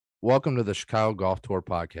Welcome to the Chicago Golf Tour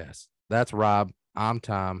podcast. That's Rob. I'm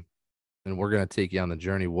Tom, and we're going to take you on the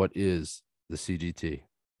journey. What is the CGT?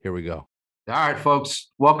 Here we go. All right,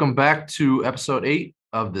 folks. Welcome back to episode 8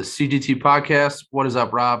 of the CGT podcast. What is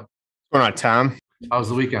up, Rob? What's going on, Tom? How was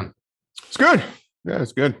the weekend? It's good. Yeah,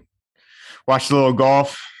 it's good. Watched a little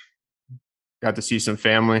golf. Got to see some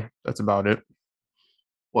family. That's about it.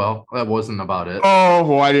 Well, that wasn't about it. Oh,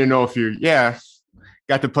 well, I didn't know if you. Yeah,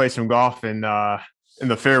 got to play some golf in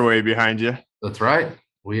the fairway behind you. That's right.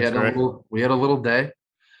 We had a little day.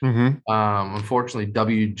 Mm-hmm. Unfortunately,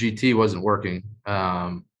 WGT wasn't working.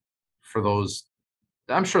 For those,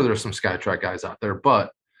 I'm sure there's some SkyTrack guys out there,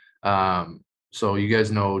 but so you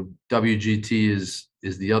guys know WGT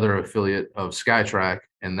is the other affiliate of SkyTrack,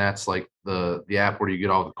 and that's like the app where you get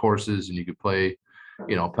all the courses and you could play,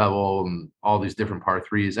 Pebble and all these different par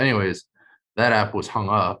threes. Anyways, that app was hung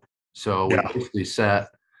up, so we basically sat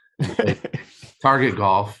and played Target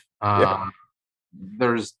Golf.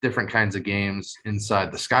 There's different kinds of games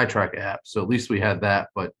inside the SkyTrack app, so at least we had that.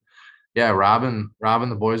 But yeah, Robin,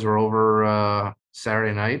 the boys were over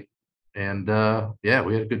Saturday night, and we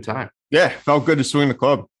had a good time. Yeah, felt good to swing the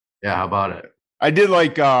club. Yeah, how about it? I did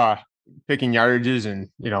like picking yardages and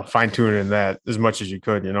fine tuning that as much as you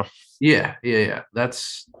could. Yeah.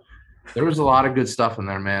 There was a lot of good stuff in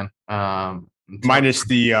there, man. Minus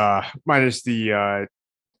the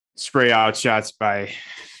spray out shots by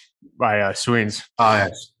Sweens. Oh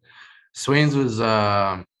yes, Sweens is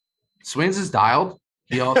dialed.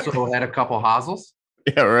 He also had a couple hosels.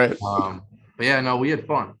 Yeah, right. But yeah, no, we had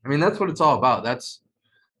fun. I mean, that's what it's all about. That's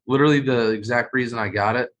literally the exact reason I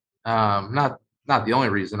got it. Not the only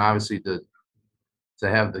reason, obviously, to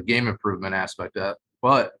have the game improvement aspect of it,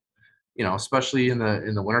 but especially in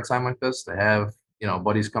the wintertime like this, to have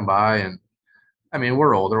buddies come by, and I mean,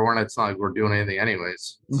 we're older, it's not like we're doing anything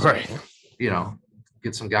anyways. So, right.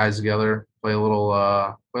 Get some guys together, play a little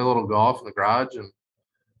golf in the garage, and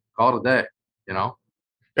call it a day.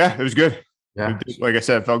 Yeah, it was good. Yeah, like I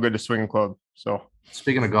said, it felt good to swing a club. So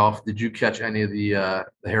speaking of golf, did you catch any of the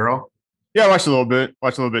Hero? Yeah, I watched a little bit.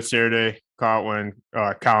 Saturday. Caught when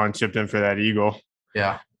Colin chipped in for that eagle.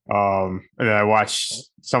 Yeah. And then I watched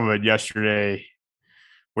some of it yesterday,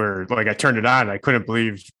 where I turned it on. I couldn't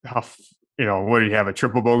believe how what did he have, a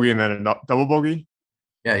triple bogey and then a double bogey?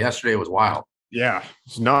 Yeah, yesterday was wild. Yeah,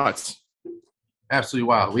 it's nuts. Absolutely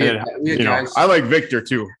wild. We had guys. I like Victor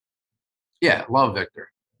too. Yeah, love Victor.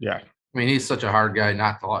 Yeah. I mean, he's such a hard guy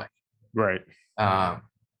not to like. Right. Yeah,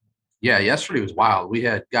 yesterday was wild. We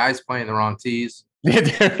had guys playing the wrong tees. We had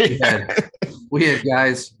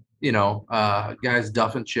guys, guys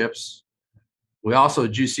duffing chips. We also,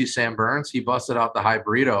 did you see Sam Burns? He busted out the high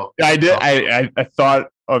burrito. Yeah, I did. I thought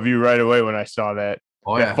of you right away when I saw that.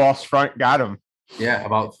 Oh, that false front got him. Yeah,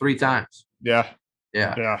 about 3 times. Yeah.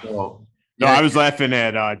 So, no, I was laughing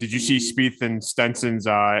at. Did you see Spieth and Stenson's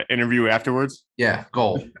interview afterwards? Yeah,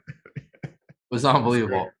 gold. It was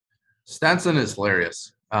unbelievable. Stenson is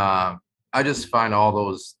hilarious. I just find all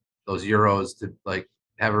those Euros to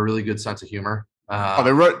have a really good sense of humor.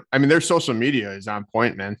 Their social media is on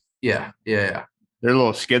point, man. Yeah. Their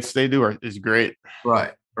little skits they do is great.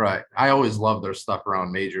 Right. I always love their stuff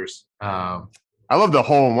around majors. I love the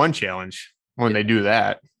hole-in-one challenge when they do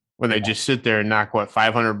that. When they just sit there and knock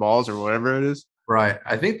 500 balls or whatever it is. Right.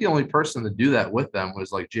 I think the only person to do that with them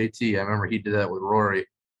was JT. I remember he did that with Rory.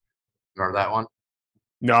 Remember that one?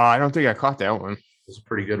 No, I don't think I caught that one. It was a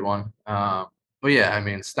pretty good one. But yeah, I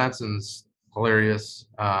mean, Stenson's hilarious.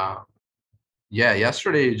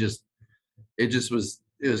 Yesterday it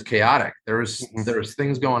was chaotic. There was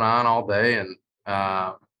things going on all day, and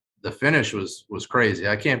the finish was crazy.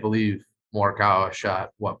 I can't believe Morikawa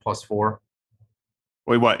shot +4.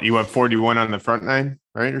 Wait, what? You went 41 on the front nine,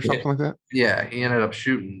 right, or something like that? Yeah, he ended up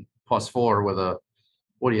shooting +4 with a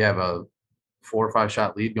 4 or 5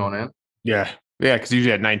 shot lead going in. Yeah, because he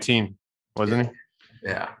usually had 19, wasn't he?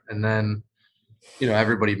 Yeah, and then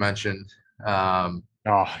everybody mentioned. Here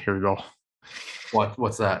we go.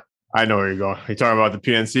 What's that? I know where you're going. Are you talking about the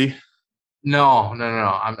PNC? No.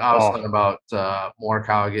 I was talking about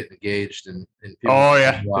Morikawa getting engaged and people. Oh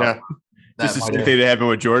yeah. Just the same thing that happened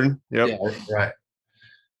with Jordan. Yep. Yeah, right.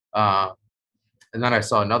 And then I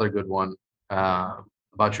saw another good one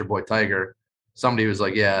about your boy Tiger. Somebody was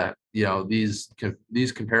like, "Yeah, these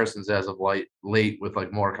comparisons as of late with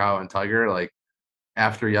Morikawa and Tiger,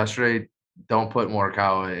 after yesterday, don't put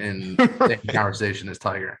Morikawa in the same conversation as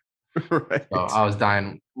Tiger." Right. So I was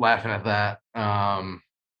dying laughing at that.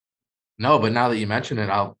 No, but now that you mention it,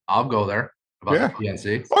 I'll go there about the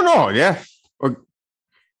PNC. Oh no, yeah. Well,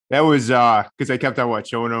 that was because I kept on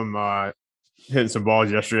showing him hitting some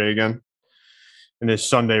balls yesterday again. in his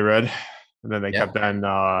Sunday red. And then they kept on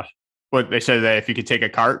what they said that if he could take a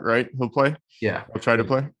cart, right, he'll play. Yeah. He'll try to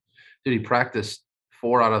play. Dude, he practiced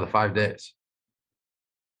 4 out of the 5 days.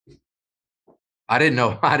 I didn't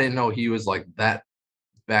know he was like that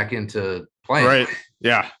back into playing. Right.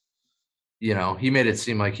 Yeah. He made it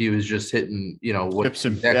seem like he was just hitting, what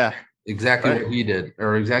exactly right. what he did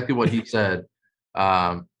or exactly what he said,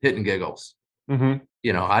 hitting giggles. Mm-hmm.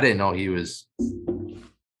 I didn't know he was,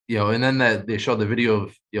 and then that they showed the video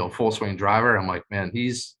of, full swing driver. I'm like, man,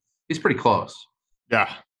 he's pretty close.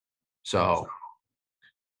 Yeah. So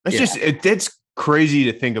it's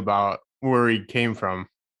crazy to think about where he came from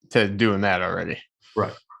to doing that already.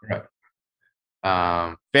 Right.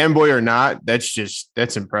 Fanboy or not,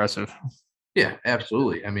 that's impressive. Yeah,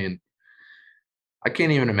 absolutely. I mean, I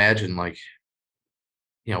can't even imagine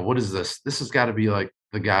what is this? This has got to be like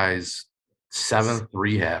the guy's 7th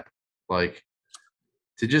rehab. Like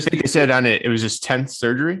to just I think they said on it was his 10th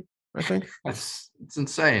surgery, I think. It's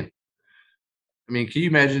insane. I mean, can you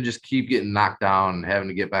imagine just keep getting knocked down and having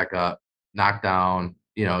to get back up, knocked down,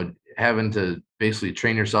 having to basically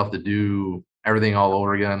train yourself to do everything all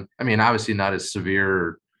over again? I mean, obviously not as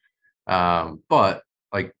severe, but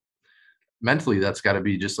like mentally, that's got to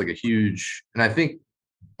be just like a huge, and I think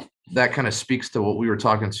that kind of speaks to what we were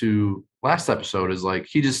talking to last episode is like,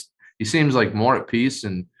 he seems like more at peace,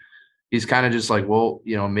 and he's kind of just like, well,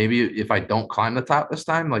 maybe if I don't climb the top this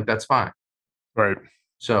time, like that's fine. Right.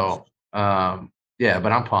 So, yeah,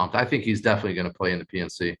 but I'm pumped. I think he's definitely going to play in the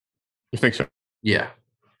PNC. You think so? Yeah.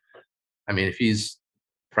 I mean, if he's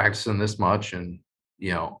practicing this much and,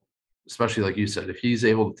 especially like you said, if he's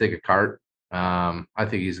able to take a cart, I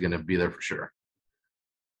think he's going to be there for sure.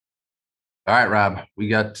 All right, Rob, we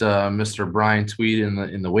got Mr. Brian Tweed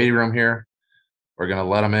in the waiting room here. We're going to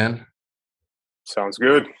let him in. Sounds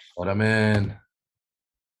good. Let him in.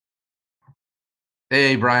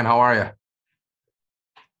 Hey, Brian, how are you?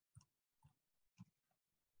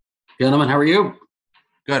 Gentlemen, how are you?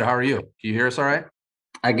 Good. How are you? Can you hear us all right?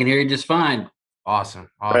 I can hear you just fine. Awesome.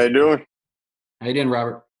 How you doing? How you doing,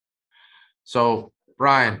 Robert? So,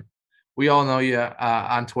 Brian, we all know you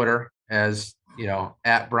on Twitter as,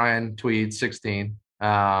 at Brian Tweed 16.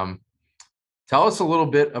 Tell us a little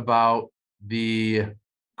bit about the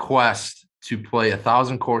quest to play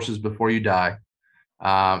 1,000 courses before you die.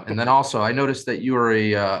 And then also, I noticed that you are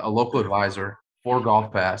a local advisor for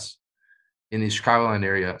Golf Pass in the Chicagoland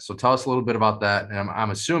area. So tell us a little bit about that. And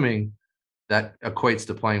I'm assuming that equates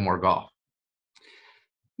to playing more golf.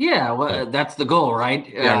 Yeah, well, that's the goal, right?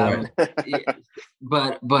 Yeah, right.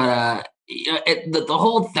 But the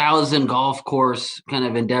whole 1,000 golf course kind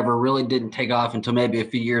of endeavor really didn't take off until maybe a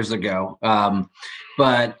few years ago. I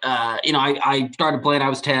started playing. I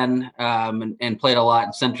was 10 and played a lot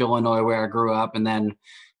in Central Illinois where I grew up, and then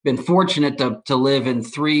been fortunate to live in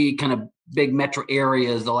 3 kind of big metro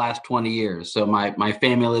areas the last 20 years. So my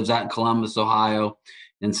family lives out in Columbus, Ohio,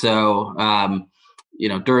 and so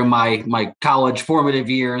during my college formative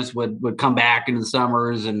years would come back in the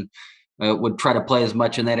summers and would try to play as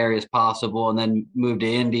much in that area as possible, and then moved to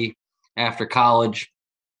Indy after college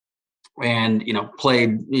and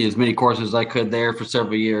played as many courses as I could there for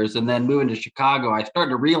several years. And then moving to Chicago, I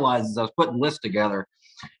started to realize as I was putting lists together,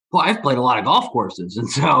 well, I've played a lot of golf courses. And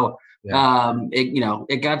so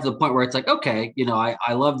it got to the point where it's like, okay,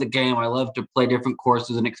 I love the game. I love to play different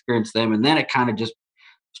courses and experience them. And then it kind of just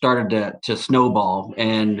started to snowball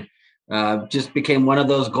and just became one of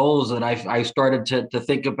those goals that I started to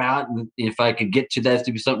think about. And if I could get to that,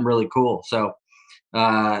 to be something really cool. So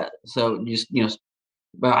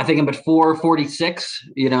but I think I'm at 446,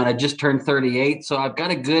 and I just turned 38. So I've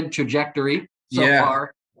got a good trajectory so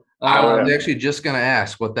far. I was actually just going to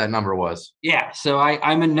ask what that number was. Yeah. So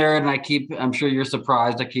I'm a nerd, and I'm sure you're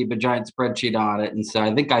surprised, I keep a giant spreadsheet on it. And so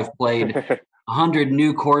I think I've played 100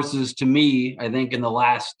 new courses to me, I think, in the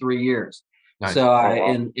last 3 years. Nice. So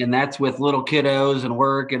and that's with little kiddos and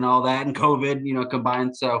work and all that and COVID,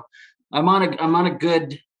 combined. So I'm on a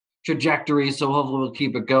good trajectory. So hopefully we'll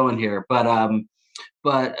keep it going here. But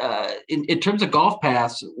in terms of Golf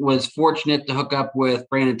Pass, was fortunate to hook up with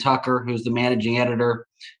Brandon Tucker, who's the managing editor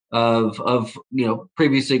of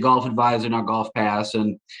previously Golf Advisor, now Golf Pass,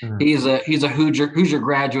 and he's a Hoosier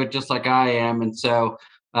graduate just like I am, and so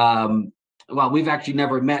while we've actually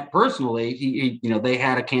never met personally, he they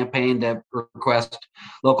had a campaign to request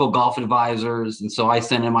local golf advisors, and so I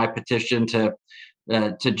sent in my petition to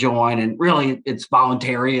join, and really it's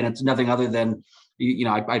voluntary and it's nothing other than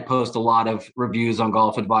I post a lot of reviews on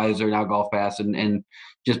Golf Advisor, now Golf Pass, and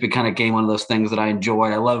just became one of those things that I enjoy.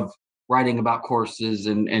 I love writing about courses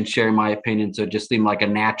and sharing my opinion. So it just seemed like a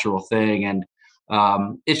natural thing. And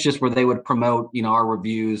It's just where they would promote, our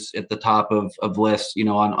reviews at the top of lists,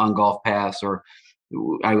 on Golf Pass, or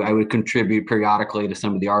I would contribute periodically to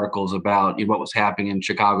some of the articles about what was happening in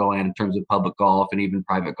Chicagoland in terms of public golf and even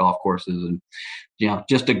private golf courses. And,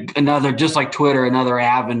 just another, just like Twitter, another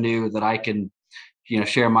avenue that I can,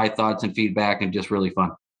 share my thoughts and feedback, and just really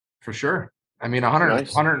fun. For sure. I mean,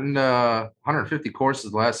 150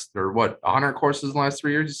 courses 100 courses in the last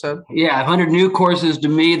 3 years, you said? Yeah, 100 new courses to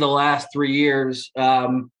me the last 3 years.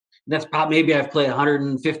 That's probably, maybe I've played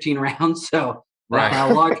 115 rounds. So right.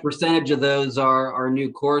 A large percentage of those are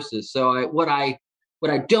new courses. So what I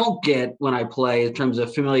don't get when I play in terms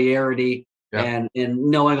of familiarity and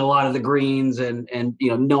knowing a lot of the greens and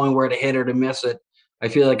knowing where to hit or to miss it, I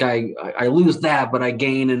feel like I lose that, but I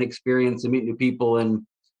gain an experience and meet new people and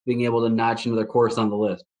being able to notch another course on the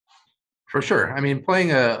list. For sure. I mean,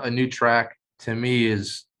 playing a new track to me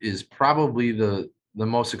is probably the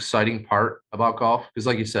most exciting part about golf. Because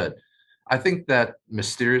like you said, I think that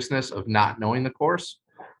mysteriousness of not knowing the course,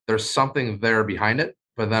 there's something there behind it.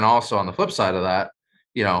 But then also on the flip side of that,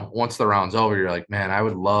 once the round's over, you're like, man, I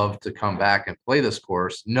would love to come back and play this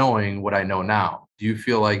course knowing what I know now. Do you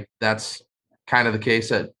feel like that's kind of the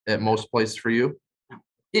case at most places for you?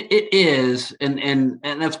 It is, and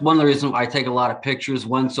that's one of the reasons I take a lot of pictures.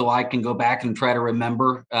 One, so I can go back and try to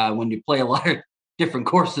remember. When you play a lot of different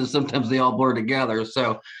courses, sometimes they all blur together.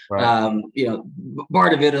 So, right.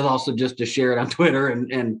 Part of it is also just to share it on Twitter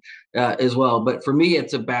and as well. But for me,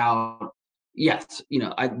 it's about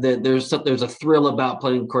there's a thrill about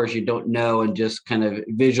playing a course you don't know, and just kind of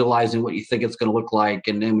visualizing what you think it's going to look like,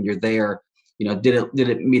 and then when you're there, did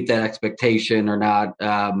it meet that expectation or not?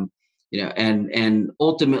 And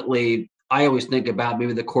ultimately, I always think about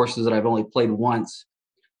maybe the courses that I've only played once,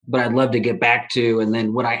 but I'd love to get back to, and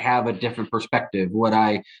then would I have a different perspective? Would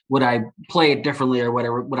I play it differently, or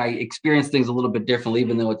whatever? Would I experience things a little bit differently,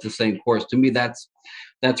 even though it's the same course? To me, that's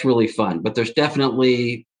really fun. But there's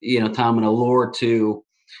definitely, Tom, an allure to,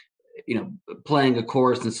 playing a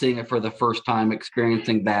course and seeing it for the first time,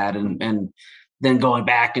 experiencing that, and then going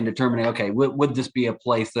back and determining, okay, would this be a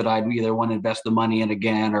place that I'd either want to invest the money in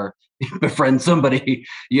again, or befriend somebody,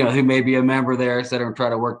 who may be a member there, et cetera, and try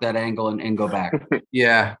to work that angle and go back.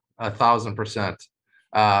 Yeah,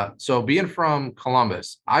 1,000%. So being from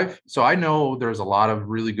Columbus, I know there's a lot of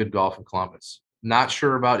really good golf in Columbus. Not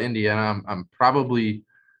sure about Indiana. I'm probably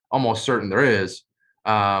almost certain there is.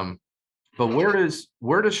 But where does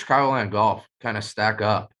Chicagoland golf kind of stack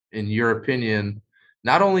up in your opinion?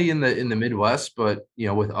 Not only in the Midwest, but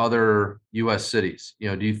with other U.S. cities.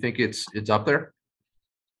 Do you think it's up there?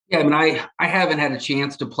 Yeah, I mean, I haven't had a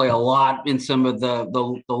chance to play a lot in some of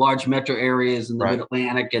the large metro areas in the right.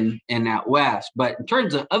 Mid-Atlantic and out west. But in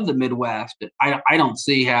terms of the Midwest, I don't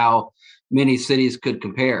see how many cities could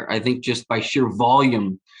compare. I think just by sheer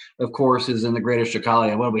volume of courses in the greater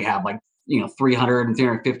Chicago, what do we have, like 300 and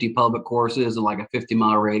 350 public courses in like a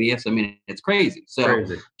 50-mile radius? I mean, it's crazy. So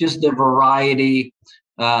just the variety,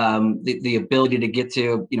 the ability to get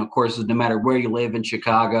to courses no matter where you live in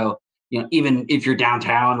Chicago. Even if you're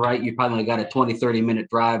downtown, right, you probably got a 20-30 minute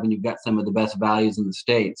drive, and you've got some of the best values in the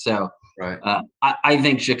state. So right. I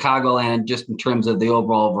think Chicagoland, just in terms of the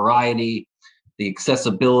overall variety, the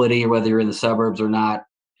accessibility, whether you're in the suburbs or not,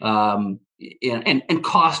 and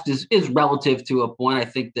cost is relative to a point. I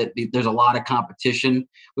think that there's a lot of competition,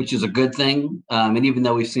 which is a good thing. And even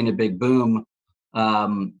though we've seen a big boom,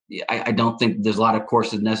 I don't think there's a lot of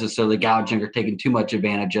courses necessarily gouging or taking too much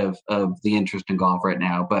advantage of the interest in golf right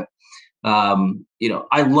now. But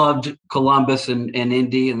I loved Columbus and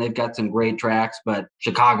Indy, and they've got some great tracks, but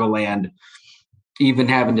Chicagoland, even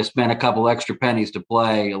having to spend a couple extra pennies to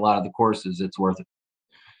play a lot of the courses, it's worth it.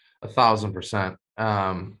 1,000%.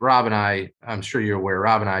 Rob and I'm sure you're aware,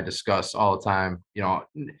 Rob and I discuss all the time,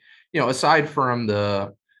 aside from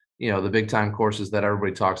the big time courses that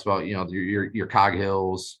everybody talks about, your Cog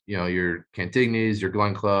Hills, your Cantigny's, your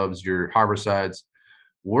Glen Clubs, your Harborsides,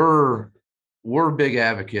 we're big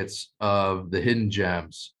advocates of the hidden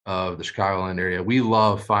gems of the Chicagoland area. We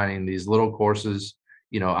love finding these little courses,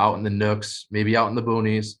 out in the nooks, maybe out in the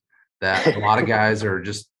boonies, that a lot of guys are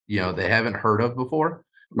just, they haven't heard of before.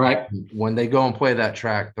 Right. When they go and play that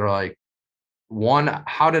track, they're like, one,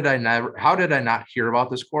 how did I not hear about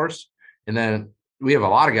this course? And then we have a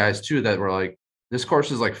lot of guys too that were like, this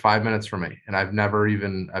course is like 5 minutes from me, and I've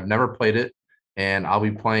never played it, and I'll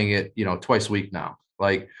be playing it, twice a week now.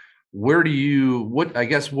 Like, what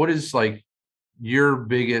is like your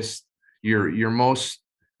biggest, your most,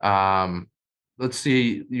 let's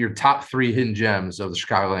see, your top 3 hidden gems of the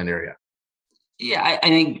Chicagoland area? Yeah, I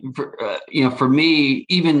think for me,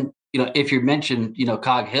 even if you mentioned,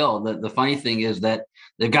 Cog Hill, the funny thing is that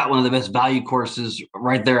they've got one of the best value courses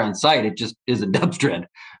right there on site. It just is a Dubstred.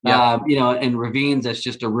 Yeah. And Ravines, that's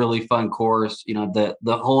just a really fun course. The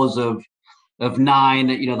holes of 9,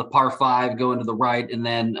 the par 5 going to the right, and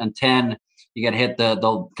then on 10, you got to hit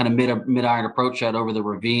the kind of mid iron approach shot over the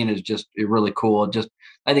ravine is just really cool. Just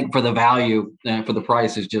I think for the value, for the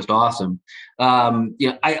price is just awesome.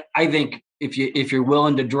 I think if you're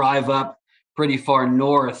willing to drive up pretty far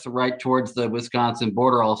north, right towards the Wisconsin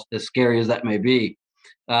border, as scary as that may be,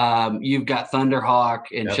 you've got Thunderhawk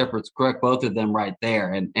and Shepherd's Crook, both of them right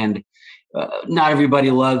there, and not everybody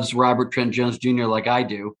loves Robert Trent Jones Jr. like I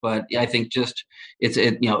do, but I think just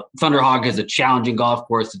Thunderhawk is a challenging golf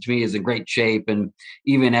course that to me is in great shape, and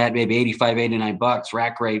even at maybe $85-$89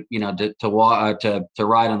 rack rate, to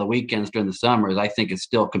ride on the weekends during the summers, I think it's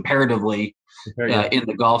still comparatively in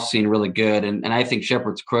the golf scene really good, and I think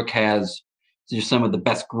Shepherd's Crook has just some of the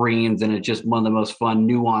best greens, and it's just one of the most fun,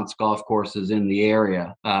 nuanced golf courses in the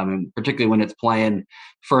area. And particularly when it's playing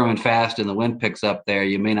firm and fast and the wind picks up there,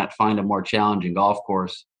 you may not find a more challenging golf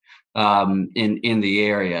course in the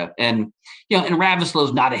area. And and Ravislow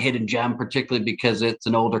is not a hidden gem, particularly because it's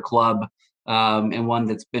an older club and one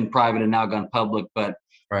that's been private and now gone public. But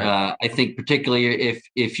I think particularly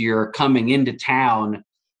if you're coming into town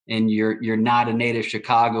and you're not a native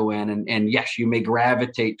Chicagoan, and yes, you may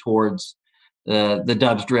gravitate towards the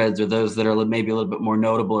Dubsdreds or those that are maybe a little bit more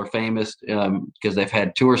notable or famous because they've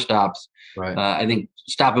had tour stops. Right. I think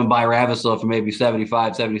stopping by Ravislow for maybe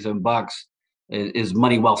 $77 is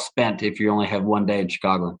money well spent if you only have one day in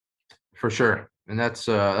Chicago. For sure. And that's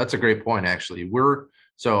a great point, actually.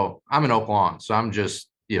 I'm in Oak Lawn, so I'm just,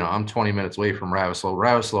 I'm 20 minutes away from Ravislow.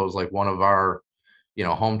 Ravislow is like one of our,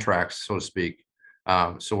 home tracks, so to speak.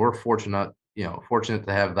 So we're fortunate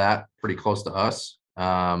to have that pretty close to us.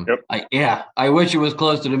 I wish it was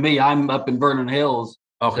closer to me. I'm up in Vernon Hills.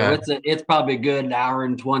 Okay. So it's probably a good hour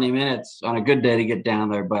and 20 minutes on a good day to get down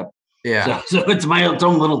there. But yeah, so it's my own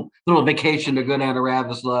little vacation to go down to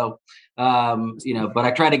Ravislow. But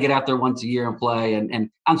I try to get out there once a year and play, and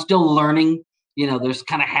I'm still learning. There's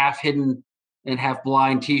kind of half hidden and half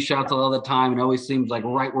blind tee shots all the time. It always seems like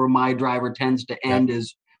right where my driver tends to end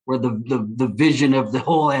is where the vision of the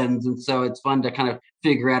hole ends, and so it's fun to kind of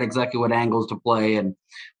figure out exactly what angles to play and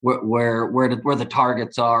where the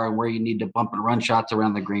targets are and where you need to bump and run shots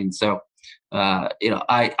around the green. So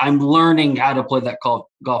I'm learning how to play that golf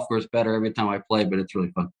course better every time I play, but it's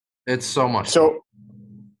really fun. It's so much fun. So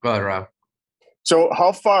go ahead, Rob. So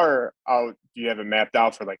how far out do you have it mapped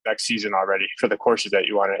out for like next season already for the courses that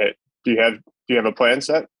you want to hit? Do you have a plan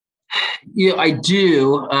set? Yeah, I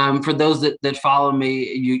do. For those that follow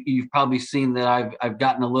me, you've probably seen that I've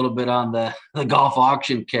gotten a little bit on the golf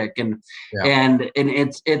auction kick, and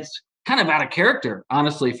it's kind of out of character,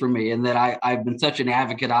 honestly, for me, in that I've been such an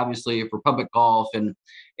advocate, obviously, for public golf and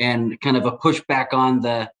kind of a pushback on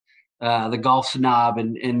the golf snob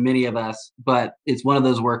and many of us. But it's one of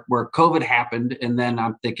those where COVID happened, and then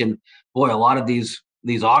I'm thinking, boy, a lot of these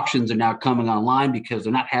auctions are now coming online because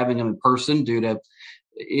they're not having them in person due to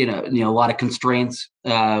a lot of constraints,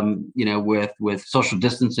 with social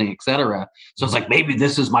distancing, et cetera. So it's like, maybe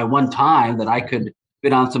this is my one time that I could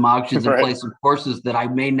bid on some auctions and play some courses that I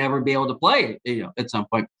may never be able to play, at some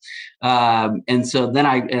point. And so then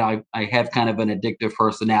I have kind of an addictive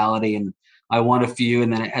personality, and I won a few,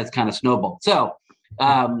 and then it has kind of snowballed. So,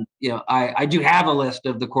 I do have a list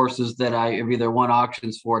of the courses that I have either won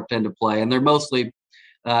auctions for, tend to play, and they're mostly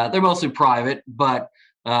private, but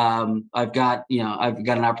I've got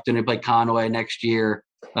an opportunity to play Conway next year.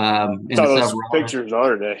 In those pictures the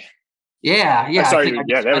other day. Yeah.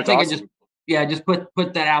 I just put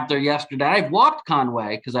that out there yesterday. I've walked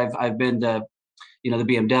Conway because I've been to the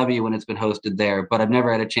BMW when it's been hosted there, but I've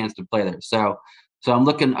never had a chance to play there. So I'm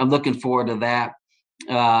looking forward to that.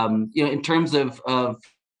 In terms of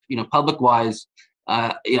public wise,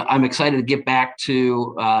 I'm excited to get back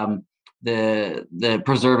to the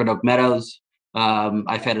preserve at Oak Meadows.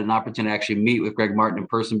 I've had an opportunity to actually meet with Greg Martin in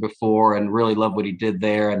person before and really love what he did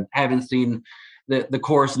there, and haven't seen the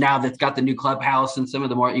course now that's got the new clubhouse and some of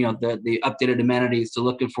the more, the updated amenities. So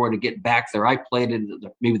looking forward to getting back there. I played it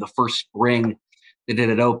maybe the first spring they did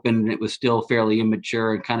it open. It was still fairly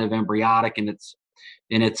immature and kind of embryonic in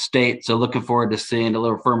its state. So looking forward to seeing a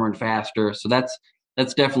little firmer and faster. So that's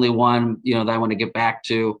definitely one, that I want to get back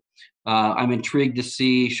to. I'm intrigued to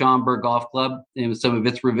see Schaumburg Golf Club and some of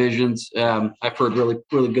its revisions. I've heard really,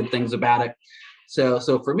 really good things about it.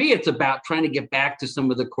 So for me, it's about trying to get back to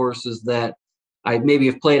some of the courses that I maybe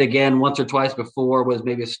have played again once or twice before, was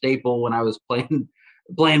maybe a staple when I was playing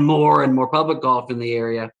more and more public golf in the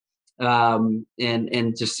area. and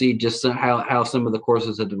to see just how some of the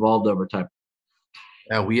courses have evolved over time.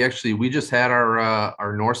 Yeah, we just had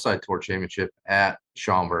our Northside Tour Championship at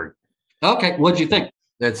Schaumburg. Okay, what'd you think?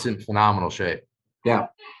 That's in phenomenal shape. Yeah,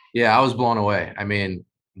 yeah, I was blown away. I mean,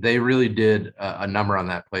 they really did a number on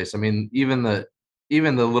that place. I mean, even the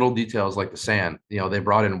little details like the sand. They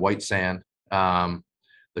brought in white sand.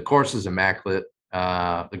 The course is immaculate.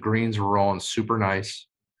 The greens were rolling super nice.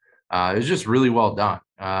 It was just really well done.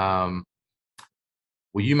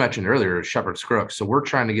 Well, you mentioned earlier Shepherd's Crook. So we're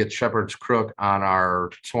trying to get Shepherd's Crook on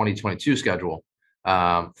our 2022 schedule.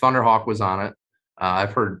 Thunderhawk was on it.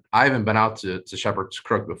 I've heard, I haven't been out to Shepherd's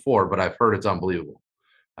Crook before, but I've heard it's unbelievable.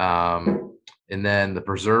 And then the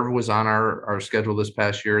Preserve was on our schedule this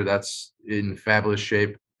past year. That's in fabulous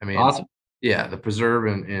shape. I mean, awesome. Yeah, the Preserve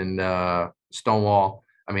and Stonewall.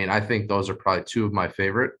 I mean, I think those are probably two of my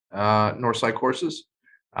favorite Northside courses.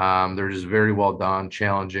 They're just very well done,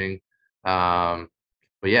 challenging.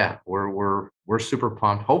 But yeah, we're super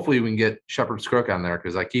pumped. Hopefully we can get Shepherd's Crook on there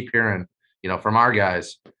because I keep hearing, from our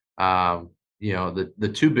guys,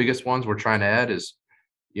 the two biggest ones we're trying to add is,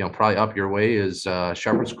 probably up your way is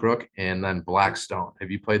Shepherd's Crook and then Blackstone. Have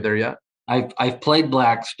you played there yet? I've played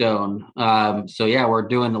Blackstone. So yeah, we're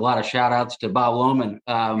doing a lot of shout outs to Bob Lohman.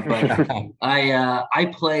 But I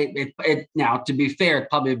played it now, to be fair, it's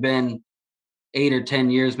probably been 8 or 10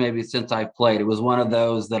 years maybe since I played. It was one of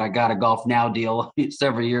those that I got a Golf Now deal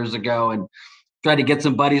several years ago and tried to get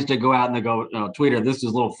some buddies to go out, and they go, Tweeter, this is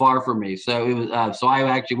a little far for me. So it was, so I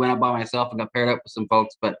actually went out by myself and got paired up with some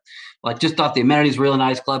folks, but like just thought the amenities really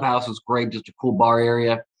nice. Clubhouse was great, just a cool bar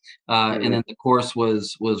area. And then the course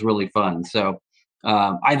was really fun. So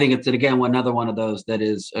I think it's, again, another one of those that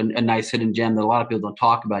is a nice hidden gem that a lot of people don't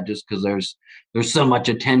talk about just because there's so much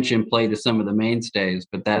attention played to some of the mainstays,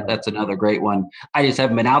 but that's another great one. I just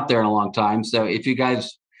haven't been out there in a long time. So if you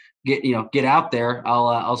guys get out there,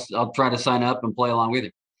 I'll try to sign up and play along with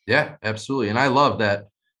you. Yeah, absolutely. And I love that,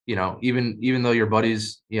 even though your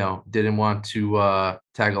buddies, didn't want to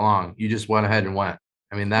tag along, you just went ahead and went.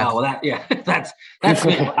 I mean, that's that's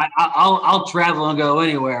me. I'll travel and go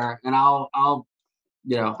anywhere, and I'm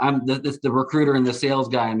the recruiter and the sales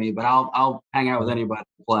guy in me, but I'll hang out with anybody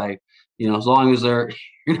to play. As long as you're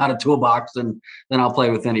not a toolbox, then I'll play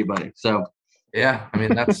with anybody. So yeah, I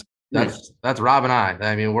mean that's Rob and I.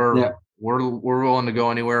 I mean we're willing to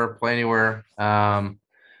go anywhere, play anywhere. To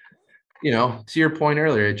your point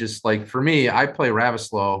earlier, it just like for me, I play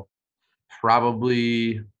Ravislow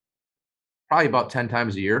probably about 10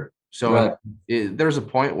 times a year. So there's a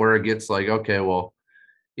point where it gets like, okay, well,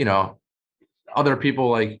 other people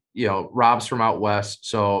like, Rob's from out west.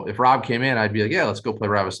 So if Rob came in, I'd be like, yeah, let's go play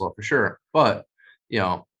Ravislow for sure. But,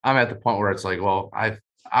 I'm at the point where it's like, well, I'm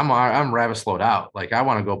Ravislowed out. Like I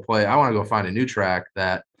want to go play. I want to go find a new track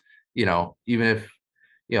that, even if,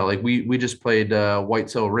 like we just played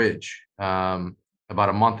Whitetail Ridge about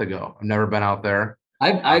a month ago. I've never been out there.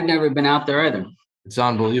 I've never been out there either. It's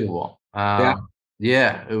unbelievable.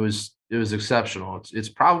 Yeah, it was exceptional. It's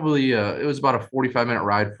probably it was about a 45-minute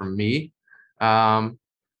ride from me. But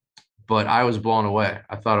I was blown away.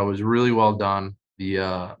 I thought it was really well done.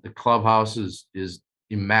 The clubhouse is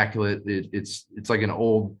immaculate. It's like an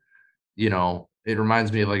old, it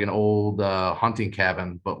reminds me of like an old hunting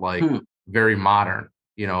cabin, but like very modern,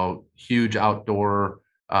 huge outdoor,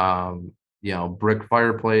 brick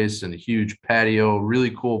fireplace and a huge patio,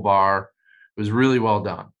 really cool bar. It was really well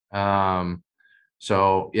done.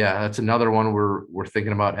 So yeah, that's another one we're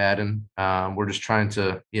thinking about adding. We're just trying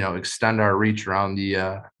to, extend our reach around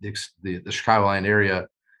the Chicagoland area.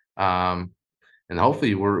 And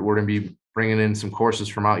hopefully we're going to be bringing in some courses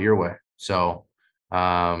from out your way. So,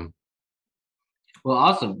 well,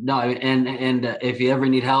 awesome. No, and if you ever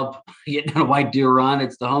need help getting a White Deer Run,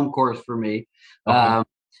 it's the home course for me. Okay.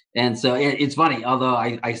 And so it's funny, although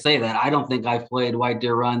I say that, I don't think I've played White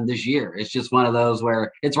Deer Run this year. It's just one of those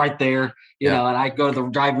where it's right there, you know, and I go to the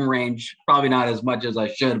driving range, probably not as much as I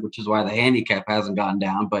should, which is why the handicap hasn't gone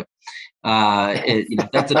down. But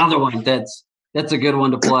that's another one that's a good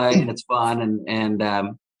one to play, and it's fun. And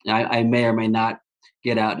I may or may not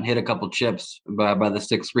get out and hit a couple chips by the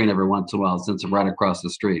sixth green every once in a while, since I'm right across the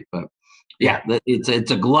street. But yeah,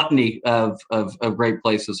 it's a gluttony of great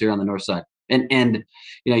places here on the north side. And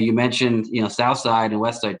you mentioned south side and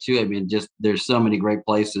west side too. I mean, just there's so many great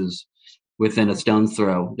places within a stone's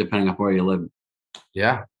throw, depending on where you live.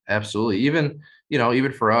 Yeah, absolutely. Even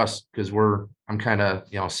for us, because I'm kind of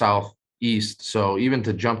southeast, so even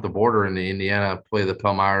to jump the border into Indiana, play the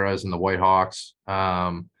Palmyras and the Whitehawks,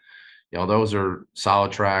 those are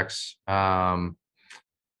solid tracks.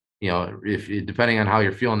 If depending on how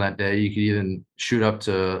you're feeling that day, you could even shoot up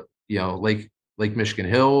to Lake Michigan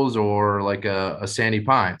Hills or like a Sandy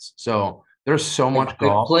Pines. So there's so much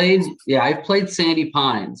golf. I've played Sandy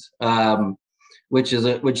Pines, which is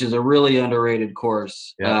a really underrated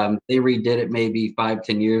course. Yeah. They redid it maybe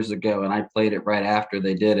 5-10 years ago, and I played it right after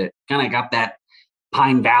they did it. Kind of got that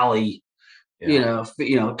Pine Valley,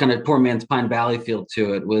 kind of poor man's Pine Valley feel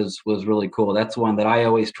to it. Was really cool. That's one that I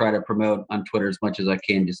always try to promote on Twitter as much as I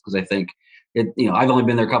can, just because I think it. I've only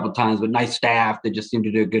been there a couple of times, but nice staff. They just seem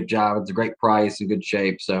to do a good job. It's a great price and good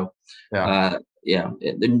shape. So,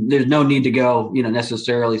 there's no need to go,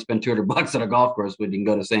 necessarily spend $200 on a golf course when you can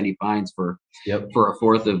go to Sandy Pines for a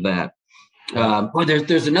fourth of that. But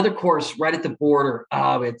there's another course right at the border.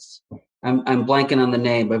 I'm blanking on the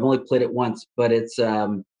name. I've only played it once, but it's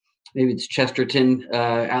maybe it's Chesterton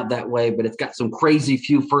out that way. But it's got some crazy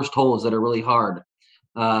few first holes that are really hard.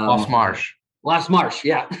 Lost Marsh.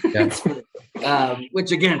 Yeah.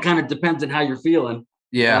 Which again kind of depends on how you're feeling.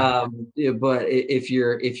 Yeah. But if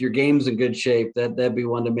your game's in good shape, that'd be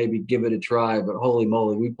one to maybe give it a try. But holy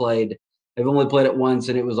moly, I've only played it once,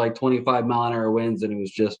 and it was like 25-mile-an-hour winds, and it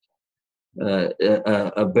was just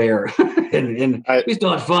a bear. and we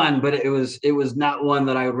still had fun, but it was not one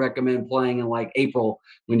that I would recommend playing in like April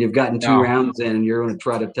when you've gotten 2 rounds in and you're going to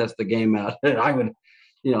try to test the game out. I would,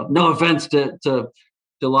 no offense to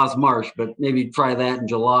Lost Marsh, but maybe try that in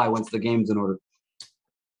July once the game's in order.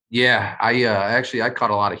 Yeah, I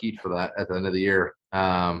caught a lot of heat for that at the end of the year.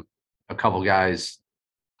 A couple guys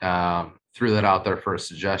threw that out there for a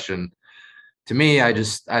suggestion. To me, I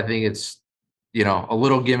think it's a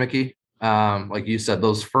little gimmicky. Like you said,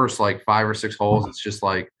 those first like 5 or 6 holes, it's just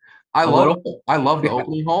like I love the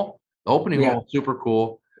opening hole. The opening hole is super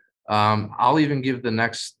cool. I'll even give the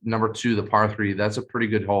next number 2, the par 3. That's a pretty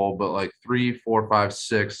good hole, but like 3, 4, 5,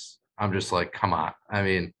 6, I'm just like, come on. I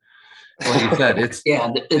mean, like you said, it's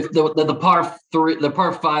the par 3, the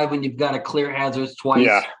par 5 when you've got to clear hazards twice.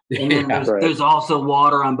 Yeah. And then there's also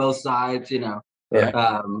water on both sides, Yeah.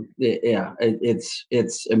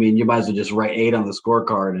 It's I mean, you might as well just write 8 on the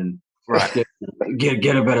scorecard and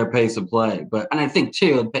get a better pace of play. And I think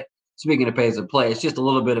too, speaking of pace of play, it's just a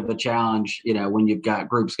little bit of a challenge, when you've got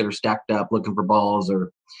groups that are stacked up looking for balls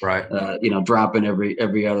or dropping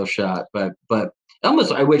every other shot. But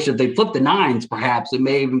almost I wish that they flipped the 9s, perhaps it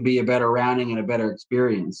may even be a better rounding and a better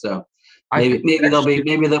experience. So maybe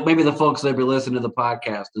the folks that be listening to the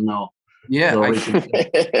podcast and they'll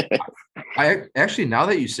I actually, now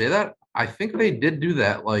that you say that, I think they did do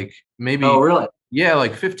that. Like maybe. Oh, really? Yeah,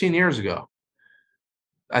 like 15 years ago.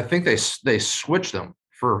 I think they switched them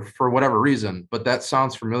for whatever reason, but that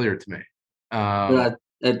sounds familiar to me. That's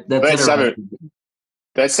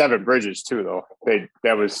Seven Bridges too, though. They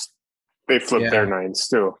flipped their 9s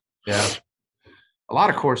too. Yeah, a lot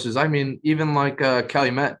of courses. I mean, even like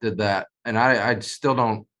Calumet did that, and I still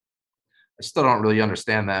don't really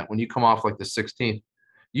understand that. When you come off like the 16th,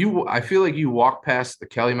 I feel like you walk past the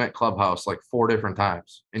Calumet clubhouse like 4 different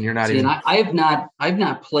times, and you're not even. And I've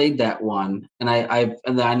not played that one, and I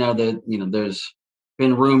know that there's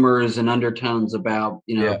been rumors and undertones about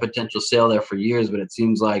a potential sale there for years, but it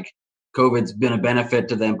seems like COVID's been a benefit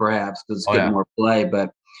to them perhaps because it's getting more play.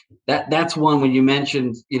 But that's one when you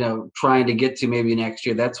mentioned trying to get to maybe next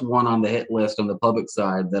year. That's one on the hit list on the public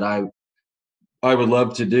side that I would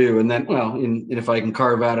love to do. And then, and if I can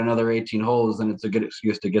carve out another 18 holes, then it's a good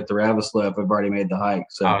excuse to get the Ravislow if I've already made the hike.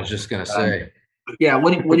 So I was just going to say.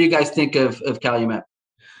 What do you guys think of Calumet?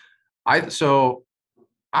 I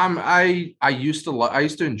used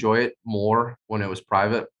to enjoy it more when it was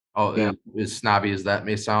private. As snobby as that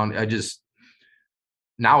may sound,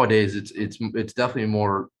 nowadays it's definitely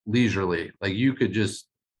more leisurely. Like you just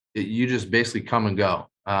basically come and go,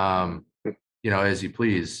 as you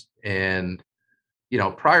please. And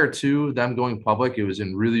prior to them going public, it was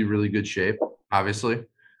in really, really good shape. Obviously,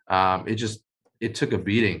 it took a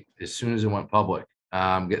beating as soon as it went public.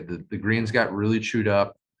 The greens got really chewed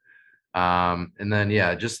up, and then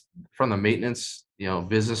just from the maintenance,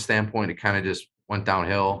 business standpoint, it kind of just went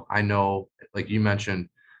downhill. I know, like you mentioned,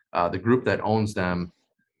 the group that owns them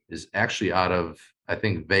is actually out of, I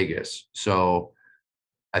think, Vegas. So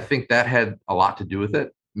I think that had a lot to do with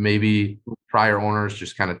it. Maybe prior owners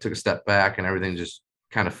just kind of took a step back and everything just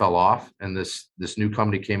kind of fell off. And this new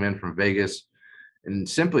company came in from Vegas, and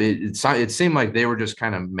simply it seemed like they were just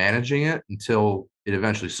kind of managing it until it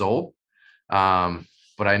eventually sold.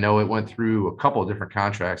 But I know it went through a couple of different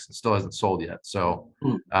contracts and still hasn't sold yet. So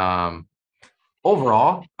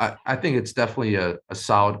overall, I think it's definitely a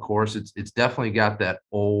solid course. It's definitely got that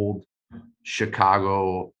old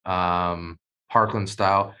Chicago Parkland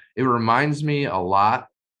style. It reminds me a lot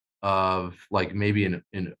of like maybe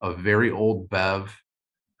in a very old Bev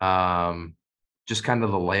just kind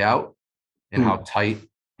of the layout and how tight,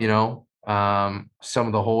 some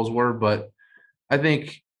of the holes were. But I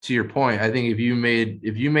think, to your point, I think if you made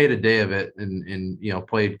a day of it and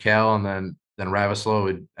played Cal and then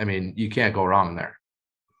Ravenslow, you can't go wrong there.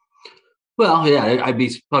 Well, yeah, I'd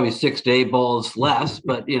be probably 6 to 8 balls less,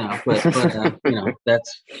 but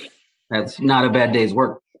that's not a bad day's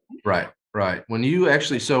work. Right. When you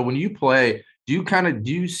play, do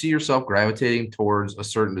you see yourself gravitating towards a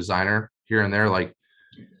certain designer here and there? Like,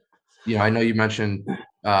 I know you mentioned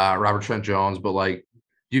Robert Trent Jones, but like,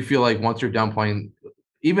 do you feel like once you're done playing,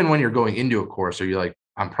 even when you're going into a course, are you like,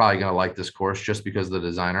 I'm probably going to like this course just because of the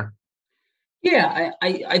designer? Yeah,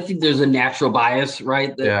 I think there's a natural bias,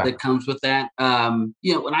 right, that comes with that.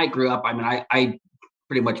 When I grew up, I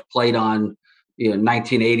pretty much played on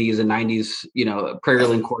 1980s and 90s, Prairie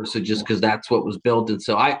Lane courses just because that's what was built. And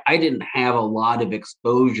so I didn't have a lot of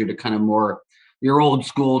exposure to kind of more your old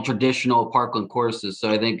school traditional Parkland courses.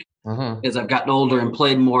 So I think as I've gotten older and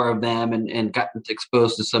played more of them and gotten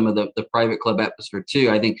exposed to some of the private club atmosphere too,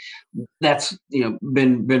 I think that's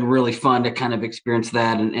been really fun to kind of experience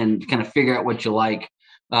that and kind of figure out what you like.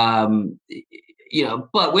 But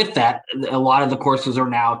with that, a lot of the courses are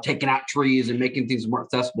now taking out trees and making things more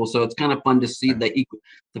accessible. So it's kind of fun to see the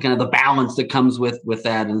kind of the balance that comes with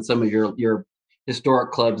that, and some of your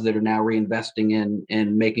historic clubs that are now reinvesting in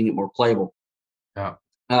and making it more playable. Yeah.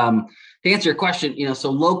 To answer your question, so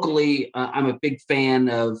locally, I'm a big fan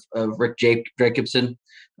of Rick Jacobson.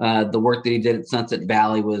 The work that he did at Sunset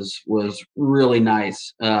Valley was really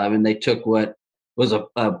nice, and they took what was it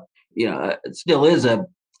still is a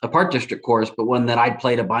Park District course, but one that I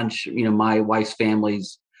played a bunch. My wife's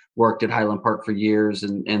family's worked at Highland Park for years,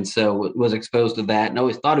 and so was exposed to that, and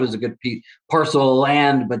always thought it was a good parcel of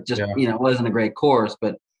land, but just it wasn't a great course.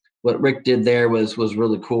 But what Rick did there was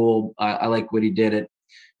really cool. I like what he did at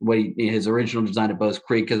his original design at Bowes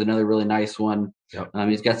Creek is another really nice one. Yep.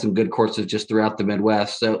 He's got some good courses just throughout the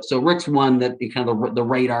Midwest. So Rick's one that kind of the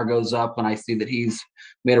radar goes up when I see that he's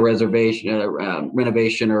made a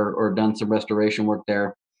renovation or done some restoration work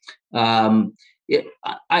there.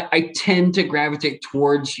 I tend to gravitate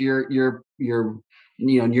towards your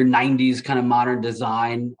 90s kind of modern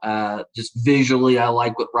design. Just visually, I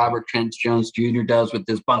like what Robert Trent Jones Jr. does with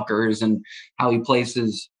his bunkers and how he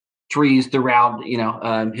places trees throughout,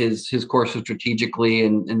 his courses strategically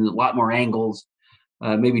and a lot more angles.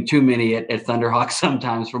 Maybe too many at Thunderhawk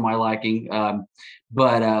sometimes for my liking.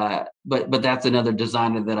 But that's another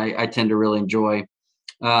designer that I tend to really enjoy.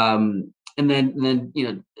 And then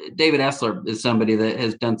David Essler is somebody that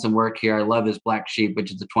has done some work here. I love his Black Sheep,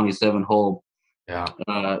 which is a 27-hole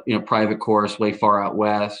private course way far out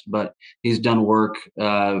west, but he's done work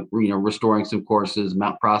restoring some courses.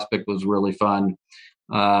 Mount Prospect was really fun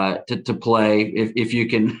to play if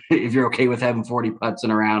you're okay with having 40 putts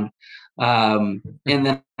in a round. And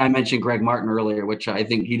then I mentioned Greg Martin earlier, which I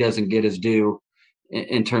think he doesn't get his due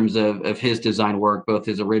in terms of his design work, both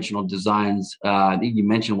his original designs. You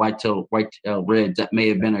mentioned Whitetail Ridge. That may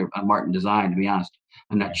have been a Martin design, to be honest.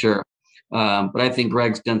 I'm not sure. But I think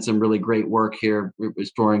Greg's done some really great work here,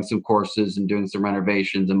 restoring some courses and doing some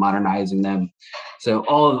renovations and modernizing them. So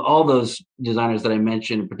all those designers that I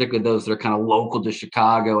mentioned, particularly those that are kind of local to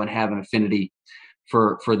Chicago and have an affinity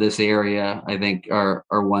for this area, I think are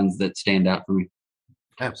ones that stand out for me.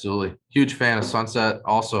 Absolutely. Huge fan of Sunset.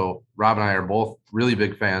 Also, Rob and I are both really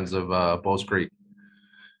big fans of Bowes Creek.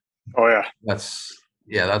 Oh yeah. That's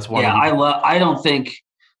one. Yeah, I don't think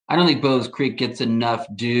Bowes Creek gets enough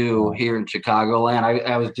due here in Chicagoland.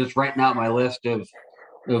 I was just writing out my list of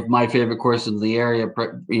my favorite courses in the area,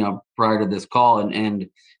 prior to this call, and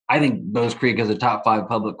I think Bowes Creek is a top 5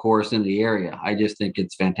 public course in the area. I just think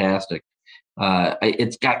it's fantastic.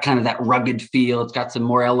 It's got kind of that rugged feel. It's got some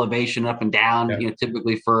more elevation up and down,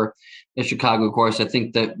 typically for a Chicago course. I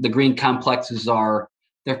think that the green complexes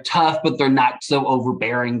they're tough, but they're not so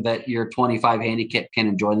overbearing that your 25 handicap can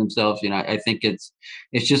enjoy themselves. I think it's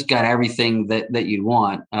just got everything that you'd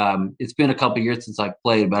want. It's been a couple of years since I've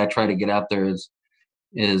played, but I try to get out there as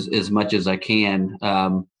much as I can.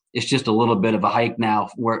 It's just a little bit of a hike now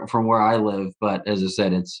from where I live, but as I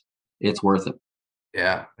said, it's worth it.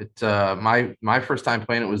 Yeah, it's my first time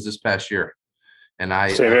playing it was this past year, and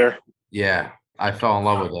I fell in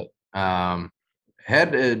love with it.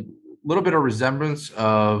 Had a little bit of resemblance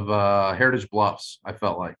of Heritage Bluffs, I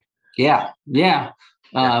felt like.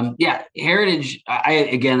 Heritage.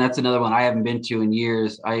 Again, that's another one I haven't been to in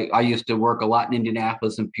years. I used to work a lot in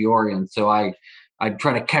Indianapolis and Peoria, and so I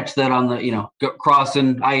try to catch that on the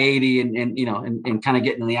crossing I-80 and kind of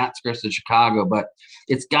getting in the outskirts of Chicago. But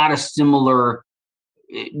it's got a similar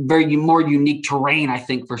very more unique terrain, I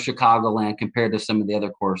think, for Chicagoland compared to some of the other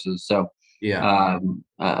courses. So Yeah.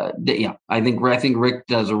 I think Rick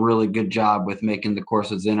does a really good job with making the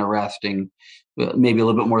courses interesting, maybe a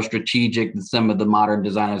little bit more strategic than some of the modern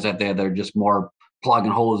designers out there that are just more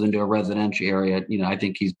plugging holes into a residential area. I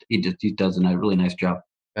think he does a really nice job.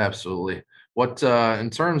 Absolutely. What in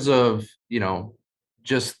terms of,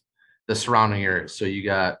 just the surrounding areas? So you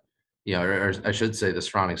got, or I should say the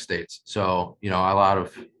surrounding states. So, a lot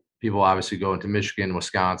of people obviously go into Michigan,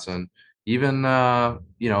 Wisconsin, even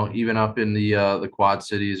even up in the Quad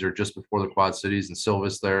Cities or just before the Quad Cities and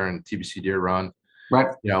Silvis there and TBC Deer Run. Right.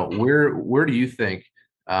 Where do you think,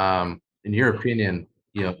 in your opinion,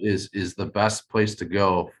 is the best place to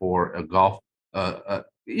go for a golf, a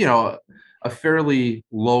fairly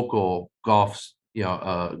local golf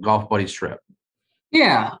buddies trip?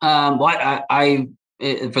 Yeah.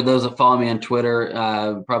 For those that follow me on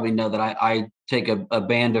Twitter, probably know that I take a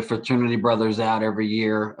band of fraternity brothers out every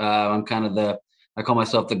year. I'm kind of I call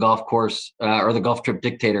myself the golf course or the golf trip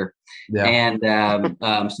dictator. Yeah. And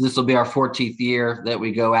so this will be our 14th year that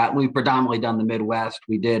we go out. We've predominantly done the Midwest.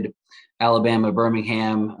 We did Alabama,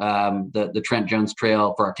 Birmingham, the Trent Jones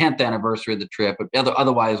Trail for our 10th anniversary of the trip. But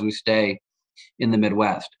otherwise, we stay in the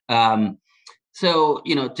Midwest. So,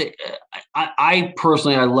 I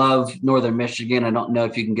personally, I love Northern Michigan. I don't know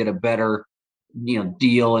if you can get a better,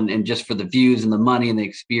 deal and just for the views and the money and the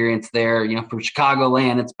experience there. From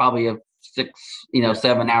Chicagoland, it's probably a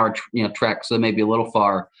 7 hour, trek. So maybe a little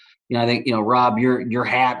far. I think, Rob, your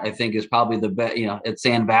hat, I think, is probably the best, at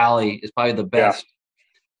Sand Valley is probably the best.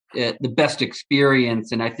 Yeah. The best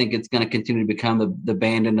experience. And I think it's going to continue to become the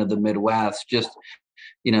Bandon of the Midwest. Just,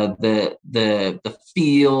 the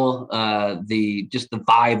feel, the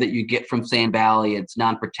vibe that you get from Sand Valley. It's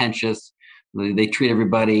non-pretentious. They treat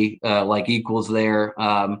everybody like equals there,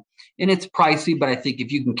 and it's pricey. But I think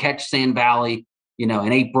if you can catch Sand Valley,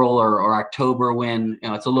 in April or October when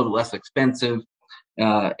it's a little less expensive,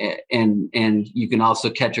 and you can also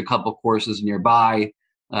catch a couple courses nearby.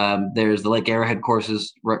 There's the Lake Arrowhead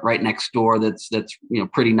courses right next door. That's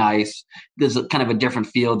pretty nice. There's kind of a different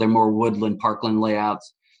feel. They're more woodland, parkland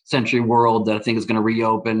layouts. Century World that I think is going to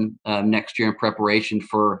reopen next year in preparation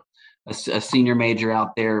for a senior major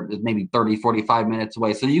out there, maybe 30, 45 minutes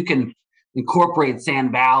away. So you can incorporate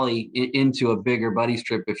Sand Valley into a bigger buddies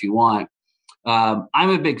trip if you want. I'm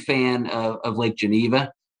a big fan of Lake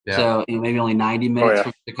Geneva. Yeah. So maybe only 90 minutes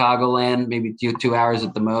from Chicagoland, maybe 2 hours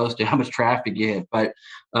at the most, how much traffic you hit. But,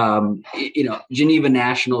 Geneva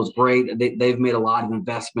National is great. They've made a lot of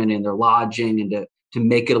investment in their lodging and to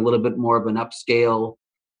make it a little bit more of an upscale,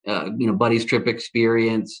 buddies trip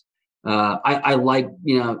experience. I like,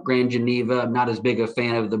 Grand Geneva. I'm not as big a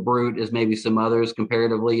fan of the Brute as maybe some others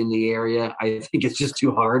comparatively in the area. I think it's just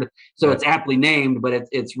too hard. So It's aptly named, but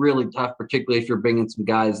it's really tough, particularly if you're bringing some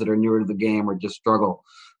guys that are newer to the game or just struggle.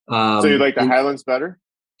 So you like the Highlands better?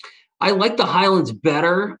 I like the Highlands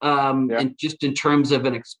better. And just in terms of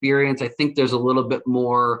an experience, I think there's a little bit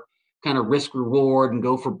more kind of risk reward and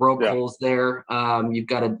go for broke holes there. You've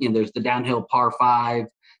got there's the downhill par 5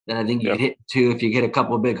 that I think you could hit 2 if you get a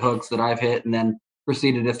couple of big hooks that I've hit, and then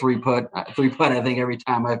proceeded to three putt. I think every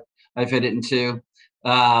time I've hit it in 2.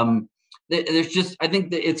 There's just, I think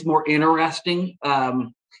that it's more interesting.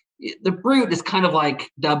 The Brute is kind of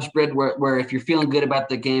like Dub Spread, where if you're feeling good about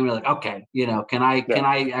the game, you're like, okay, can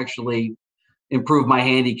I actually improve my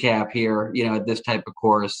handicap here, at this type of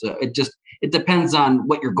course? It depends on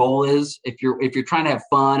what your goal is. If you're trying to have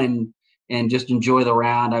fun and just enjoy the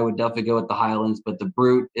round, I would definitely go with the Highlands. But the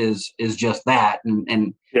Brute is just that,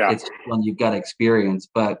 and it's one you've got experience.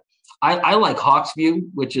 But I like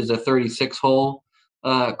Hawksview, which is a 36-hole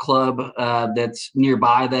club that's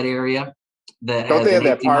nearby that area. Don't they have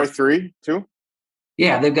that par 3 too?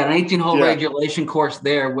 Yeah, they've got an 18-hole regulation course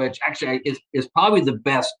there, which actually is probably the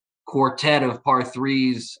best quartet of par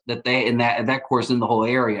 3s that they in that course in the whole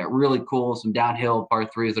area. Really cool, some downhill par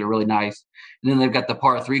 3s that are really nice. And then they've got the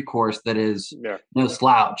par 3 course that is no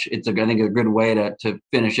slouch. It's I think a good way to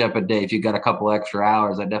finish up a day if you've got a couple extra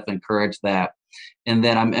hours. I definitely encourage that. And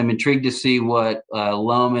then I'm intrigued to see what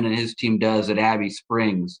Lohman and his team does at Abbey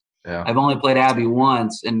Springs. Yeah. I've only played Abbey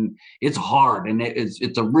once, and it's hard, and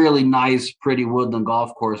it's a really nice, pretty woodland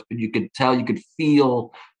golf course. But you could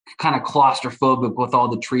feel kind of claustrophobic with all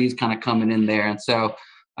the trees kind of coming in there, and so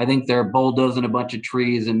I think they're bulldozing a bunch of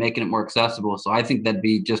trees and making it more accessible. So I think that'd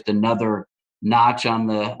be just another notch on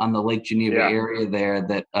the Lake Geneva area there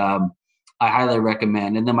that I highly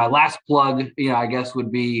recommend. And then my last plug, I guess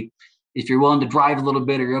would be if you're willing to drive a little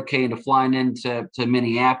bit or you're okay into flying into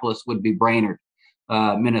Minneapolis, would be Brainerd.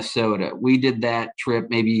 Minnesota. We did that trip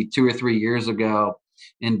maybe 2 or 3 years ago,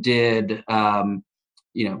 and did the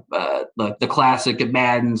classic at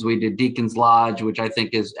Madden's. We did Deacon's Lodge, which I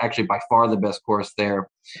think is actually by far the best course there.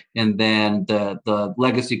 And then the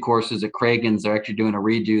legacy courses at Craigens, they're actually doing a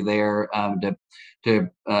redo there to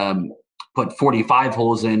put 45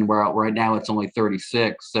 holes in, where right now it's only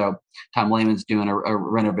 36. So Tom Lehman's doing a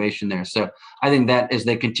renovation there. So I think that as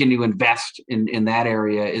they continue to invest in that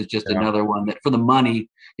area is just another one that, for the money,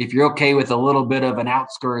 if you're okay with a little bit of an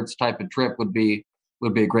outskirts type of trip, would be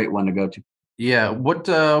a great one to go to. Yeah.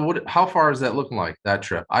 How far is that looking like, that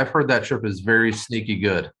trip? I've heard that trip is very sneaky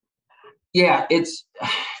good. Yeah, it's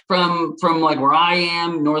from like where I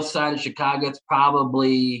am, north side of Chicago, it's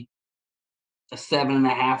probably a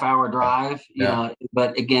 7.5 hour drive, you know,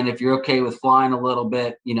 but again, if you're okay with flying a little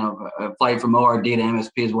bit, a flight from ORD to MSP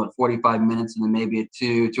is 45 minutes, and then maybe a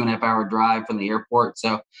 2.5 hour drive from the airport.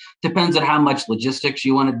 So depends on how much logistics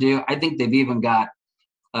you want to do. I think they've even got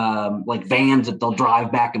like vans that they'll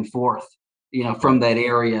drive back and forth, from that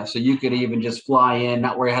area. So you could even just fly in,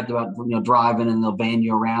 not worry about driving, and they'll van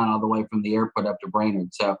you around all the way from the airport up to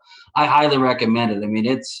Brainerd. So I highly recommend it. I mean,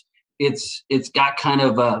 it's got kind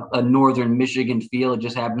of a northern Michigan feel. It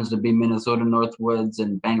just happens to be Minnesota Northwoods,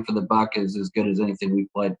 and bang for the buck is as good as anything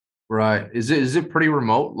we've played. Right. Is it pretty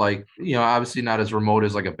remote? Like, obviously not as remote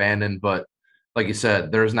as like Abandon, but like you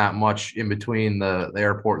said, there's not much in between the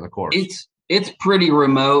airport and the course. It's pretty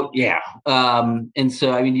remote. Yeah. And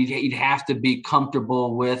so, I mean, you'd have to be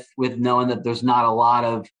comfortable with knowing that there's not a lot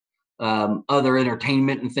of other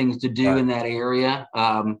entertainment and things to do in that area.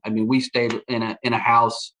 I mean, we stayed in a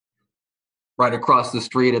house right across the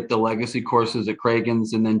street at the legacy courses at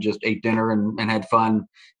Craigens, and then just ate dinner and had fun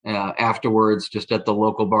afterwards, just at the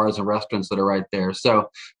local bars and restaurants that are right there. So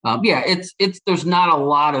there's not a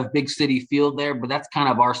lot of big city feel there, but that's kind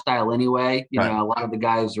of our style anyway. A lot of the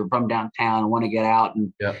guys are from downtown and want to get out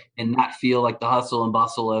and not feel like the hustle and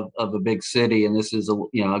bustle of a big city. And this is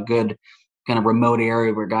a good kind of remote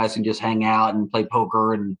area where guys can just hang out and play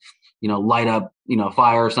poker and light up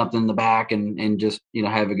fire or something in the back and just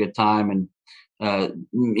have a good time. And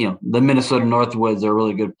the Minnesota Northwoods are a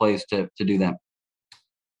really good place to do that.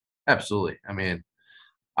 Absolutely. I mean,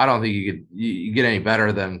 I don't think you get any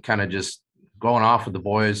better than kind of just going off with the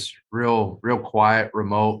boys, real quiet,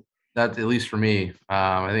 remote. That's, at least for me.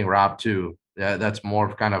 I think Rob too. That's more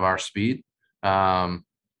of kind of our speed. How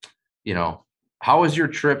was your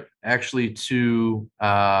trip actually to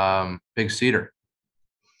Big Cedar?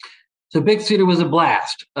 So Big Cedar was a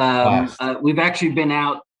blast. We've actually been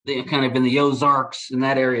out kind of in the Ozarks in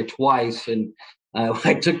that area twice. And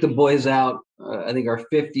I took the boys out, I think our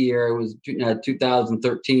 5th year, it was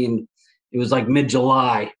 2013. It was like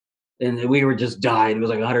mid-July, and we were just dying. It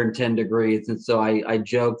was like 110 degrees. And so I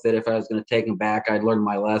joked that if I was going to take them back, I'd learn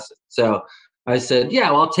my lesson. So I said,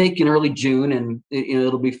 yeah, well, I'll take you in early June, and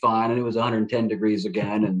it'll be fine. And it was 110 degrees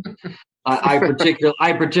again. And I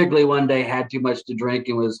particularly one day had too much to drink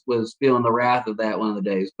and was feeling the wrath of that one of the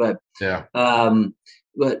days. But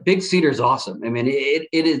but Big Cedar is awesome. I mean, it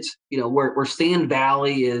is, where Sand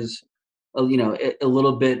Valley is, a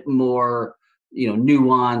little bit more,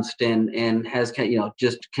 nuanced and has kind of,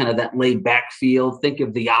 just kind of that laid back feel. Think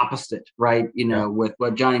of the opposite, right? With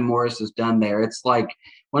what Johnny Morris has done there. It's like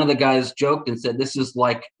one of the guys joked and said, this is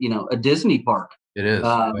like, a Disney park. It is,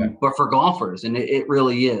 but for golfers, and it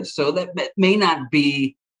really is. So that may not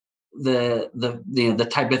be the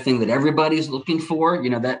type of thing that everybody's looking for.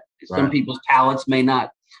 That some people's palates may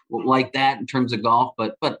not like that in terms of golf,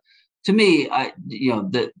 but to me,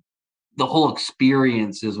 the whole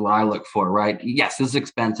experience is what I look for, right? Yes, it's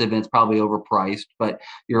expensive and it's probably overpriced, but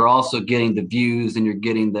you're also getting the views and you're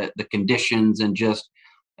getting the conditions and just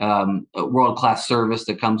a world-class service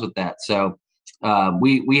that comes with that. So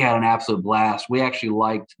we had an absolute blast. We actually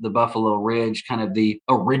liked the Buffalo Ridge, kind of the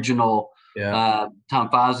original Tom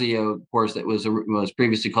Fazio course that was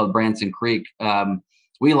previously called Branson Creek.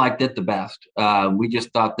 We liked it the best. We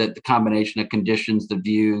just thought that the combination of conditions, the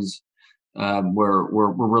views, were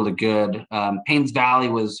really good. Paynes Valley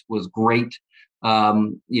was great.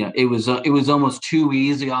 It was almost too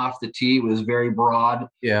easy off the tee. It was very broad.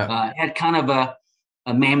 It had kind of a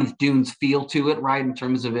Mammoth Dunes feel to it, right? In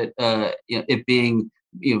terms of it, it being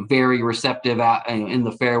very receptive out in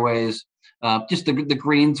the fairways. Just the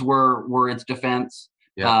greens were its defense.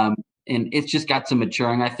 And it's just got some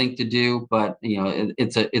maturing, I think, to do. But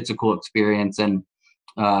it's a cool experience. And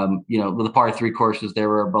with the par 3 courses, there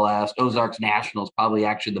were a blast. Ozarks National is probably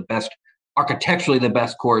actually architecturally the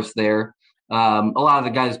best course there. A lot of the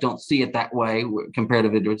guys don't see it that way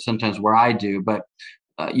comparatively to sometimes where I do, but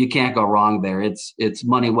you can't go wrong there. It's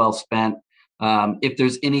money well spent. If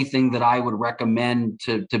there's anything that I would recommend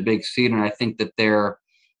to Big Cedar, and I think that they're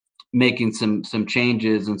making some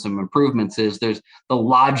changes and some improvements, is there's the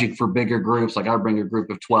logic for bigger groups. Like I bring a group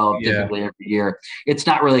of 12 typically every year. It's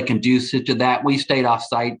not really conducive to that. We stayed off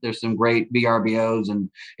site. There's some great VRBOs and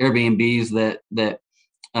Airbnbs that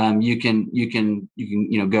you can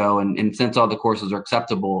go and since all the courses are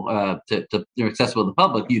acceptable accessible to the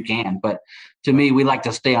public, you can. But to me, we like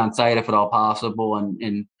to stay on site if at all possible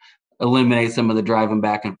and eliminate some of the driving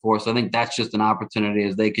back and forth. So I think that's just an opportunity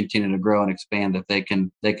as they continue to grow and expand that they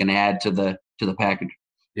can add to the package.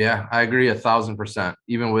 Yeah, I agree 1,000%.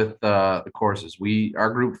 Even with the courses, our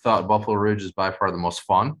group thought Buffalo Ridge is by far the most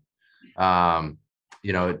fun.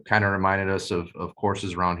 It kind of reminded us of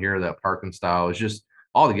courses around here. That parking style is just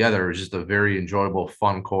altogether is just a very enjoyable,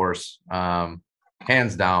 fun course.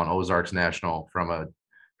 Hands down, Ozarks National from a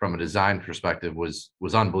design perspective was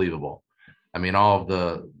unbelievable. I mean, all of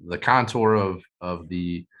the contour of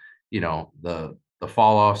the the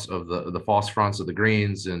fall offs of the false fronts of the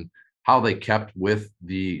greens and how they kept with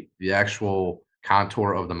the actual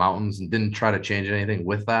contour of the mountains and didn't try to change anything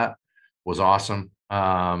with that was awesome.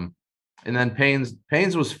 And then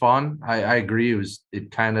Paynes was fun. I agree.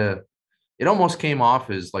 It almost came off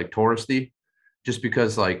as like touristy, just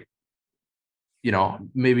because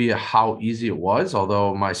maybe how easy it was,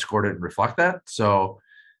 although my score didn't reflect that. So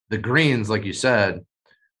the greens, like you said,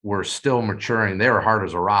 were still maturing. They were hard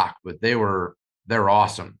as a rock, but they're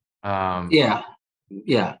awesome. Yeah.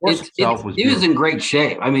 It was in great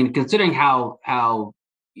shape. I mean, considering how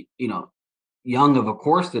young of a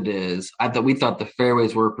course it is, we thought the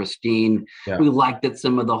fairways were pristine. Yeah. We liked that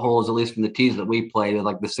some of the holes, at least from the tees that we played,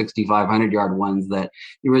 like the 6,500 yard ones, that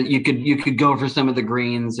you could go for some of the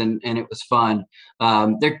greens and it was fun.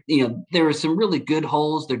 There were some really good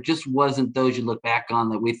holes. There just wasn't those you look back on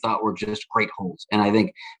that we thought were just great holes. And I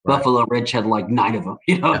think Buffalo Ridge had like 9 of them.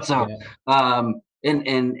 And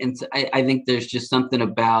I think there's just something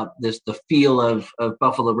about the feel of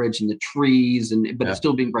Buffalo Ridge and the trees, but it's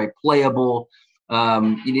still being very playable.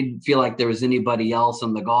 You didn't feel like there was anybody else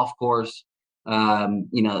on the golf course, than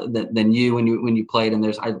you when you played. And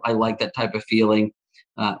I like that type of feeling.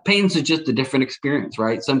 Paynes is just a different experience,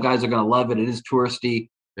 right? Some guys are going to love it. It is touristy.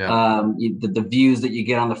 Yeah. The views that you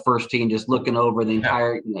get on the first tee and just looking over the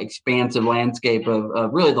entire expansive landscape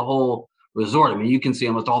of really the whole resort. I mean, you can see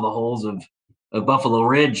almost all the holes of Buffalo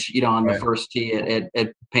Ridge, on the first tee at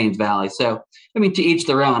Paynes Valley. So, I mean, to each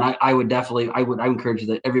their own. I would encourage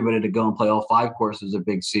everybody to go and play all 5 courses at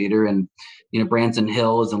Big Cedar, and Branson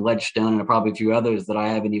Hills and Ledgestone and probably a few others that I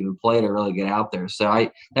haven't even played to really get out there. So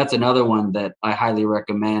that's another one that I highly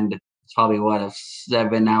recommend. It's probably a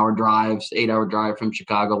 7-hour drive, 8-hour drive from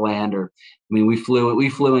Chicagoland. We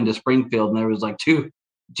flew into Springfield and there was like two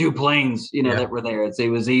planes, that were there. It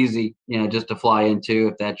was easy, just to fly into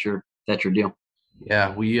if that's your deal.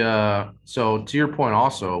 Yeah, we so to your point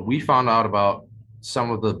also, we found out about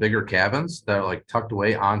some of the bigger cabins that are like tucked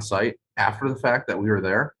away on site after the fact that we were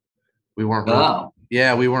there. We weren't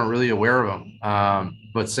really aware of them.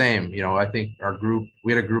 But same, I think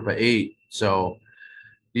we had a group of 8. So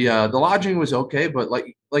the lodging was okay, but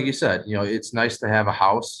like you said, it's nice to have a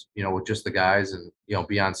house, with just the guys and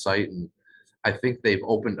be on site. And I think they've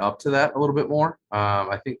opened up to that a little bit more.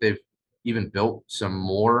 I think they've even built some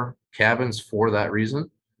more cabins for that reason.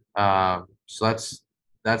 So that's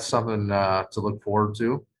something to look forward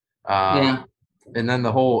to. And then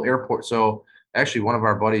the whole airport. So actually one of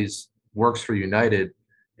our buddies works for United,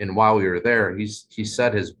 and while we were there, he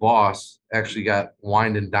said his boss actually got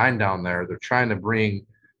wined and dined down there. They're trying to bring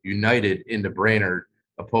United into Brainerd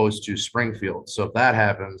opposed to Springfield. So if that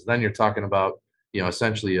happens, then you're talking about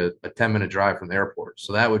essentially a 10-minute drive from the airport.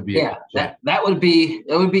 So that would be that would be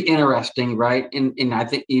interesting, right? And I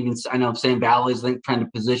think I know Sam Valley's trying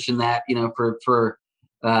to position that for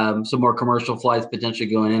some more commercial flights potentially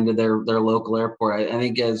going into their local airport. I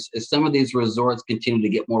think as some of these resorts continue to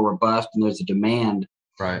get more robust and there's a demand,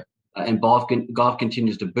 right, and golf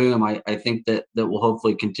continues to boom, I think that we'll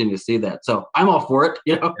hopefully continue to see that. So I'm all for it.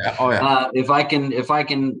 If I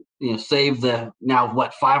can save the now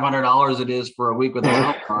what $500 it is for a week with a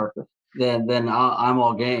rental car, then I'm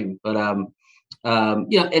all game. But and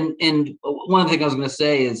one thing I was going to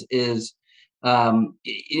say is I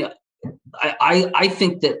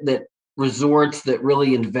think that resorts that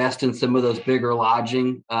really invest in some of those bigger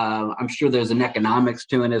lodging, I'm sure there's an economics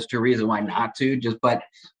to it as to a reason why not to. But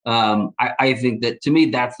I think that to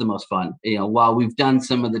me that's the most fun. While we've done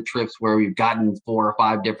some of the trips where we've gotten 4 or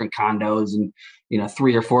 5 different condos and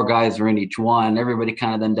 3 or 4 guys are in each one, everybody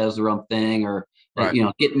kind of then does their own thing, or Right.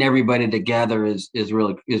 Getting everybody together is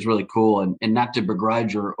really cool, and not to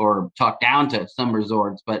begrudge or talk down to some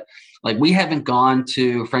resorts, but like we haven't gone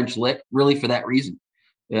to French Lick really for that reason.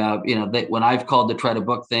 When I've called to try to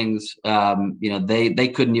book things,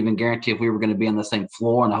 they couldn't even guarantee if we were going to be on the same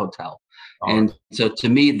floor in a hotel. And so to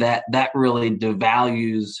me, that really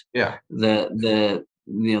devalues the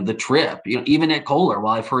trip. Even at Kohler,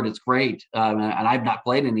 while I've heard it's great, and I've not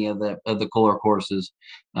played any of the Kohler courses,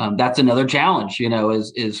 that's another challenge.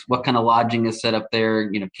 Is what kind of lodging is set up there?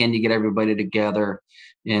 Can you get everybody together?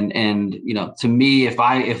 And to me, if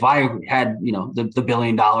I had the $1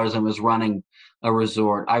 billion and was running a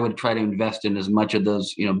resort, I would try to invest in as much of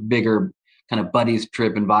those bigger kind of buddies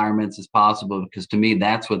trip environments as possible, because to me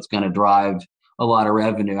that's what's going to drive a lot of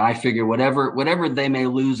revenue. I figure whatever they may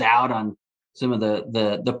lose out on some of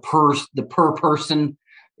the per person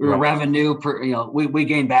revenue we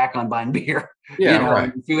gain back on buying beer,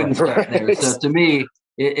 food and stuff there. So to me,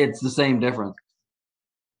 it's the same difference.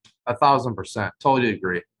 1,000%, totally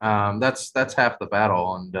agree. That's half the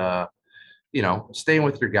battle, and staying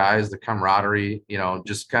with your guys, the camaraderie,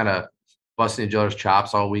 just kind of busting each other's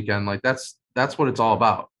chops all weekend. Like that's what it's all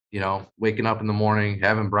about. Waking up in the morning,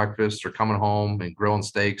 having breakfast, or coming home and grilling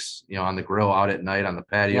steaks, on the grill out at night on the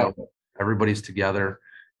patio. Yeah. Everybody's together.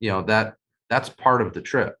 That's part of the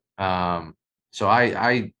trip. So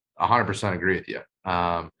I 100% agree with you.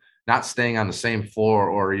 Not staying on the same floor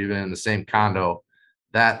or even in the same condo,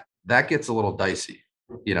 that gets a little dicey,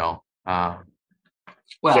 Well,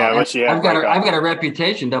 yeah, I've got a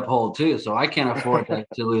reputation to uphold too, so I can't afford to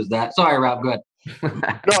lose that. Sorry, Rob, go ahead.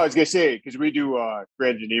 No, I was gonna say, because we do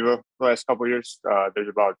Grand Geneva the last couple of years. There's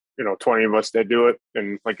about 20 of us that do it,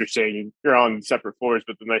 and like you're saying, you're on separate floors.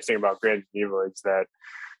 But the nice thing about Grand Geneva is that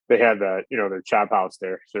they have that their chop house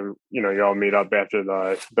there, so you all meet up after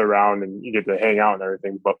the round and you get to hang out and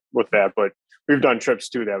everything. But we've done trips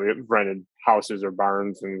too that we've rented houses or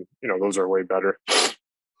barns, and those are way better.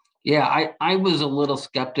 Yeah, I was a little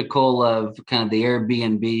skeptical of kind of the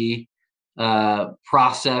Airbnb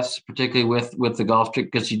process, particularly with the golf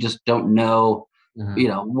trip, because you just don't know,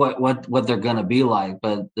 what they're going to be like.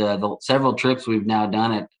 But the several trips we've now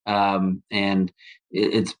done it, and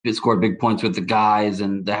it's scored big points with the guys,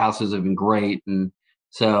 and the houses have been great. And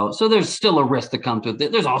so there's still a risk that comes with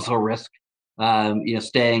it. There's also a risk,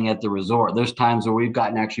 staying at the resort. There's times where we've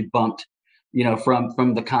gotten actually bumped,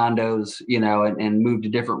 from the condos, and moved to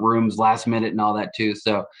different rooms last minute and all that too.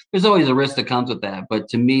 So there's always a risk that comes with that. But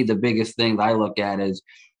to me, the biggest thing that I look at is,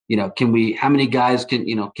 how many guys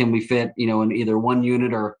can we fit, in either one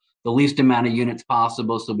unit or the least amount of units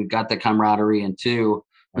possible. So we've got the camaraderie, and two,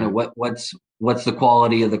 what's the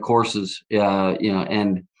quality of the courses,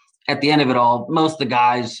 and at the end of it all, most of the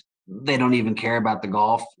guys, they don't even care about the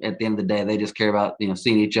golf. At the end of the day, they just care about,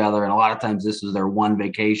 seeing each other. And a lot of times this is their one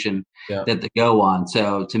vacation that they go on.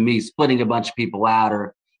 So to me, splitting a bunch of people out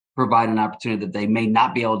or provide an opportunity that they may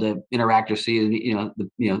not be able to interact or see,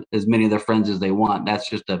 as many of their friends as they want. That's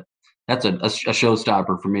just a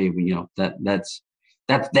showstopper for me.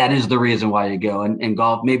 That is the reason why you go, and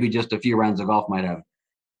golf, maybe just a few rounds of golf might have.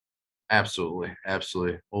 Absolutely.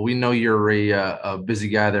 Well, we know you're a busy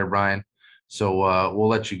guy there, Brian. So we'll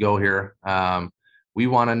let you go here. We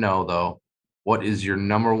want to know, though, what is the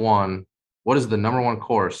number one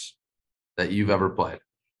course that you've ever played?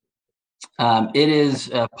 It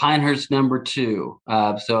is Pinehurst number 2.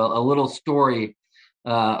 So a little story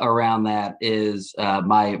around that is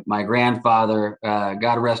my grandfather,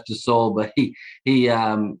 God rest his soul, but he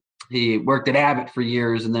worked at Abbott for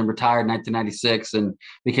years and then retired in 1996 and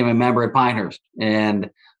became a member at Pinehurst, and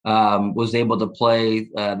was able to play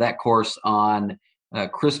that course on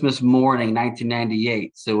Christmas morning,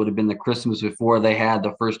 1998. So it would have been the Christmas before they had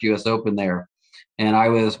the first U.S. Open there. And I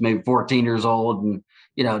was maybe 14 years old, and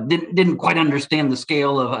didn't quite understand the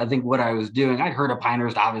scale of, I think, what I was doing. I'd heard of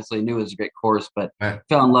Pinehurst, obviously knew it was a great course, but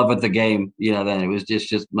fell in love with the game. Then it was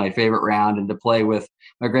just my favorite round, and to play with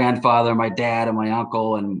my grandfather, my dad, and my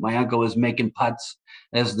uncle. And my uncle was making putts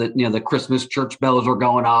as the Christmas church bells were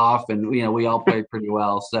going off, and we all played pretty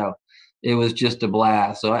well. So it was just a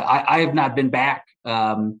blast. So I have not been back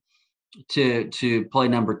to play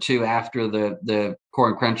number 2 after the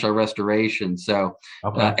Corin Crenshaw restoration. So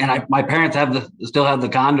and my parents still have the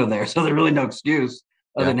condo there, so there's really no excuse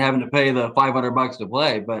other than having to pay the $500 to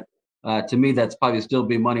play. But to me, that's probably still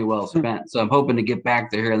be money well spent. So I'm hoping to get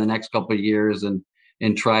back there here in the next couple of years and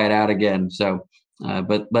try it out again. So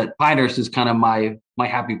but Pinehurst is kind of my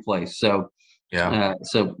happy place. So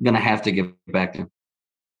so gonna have to get back there.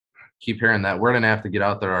 Keep hearing that. We're gonna have to get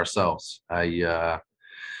out there ourselves.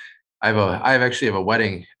 I actually have a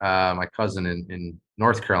wedding, my cousin in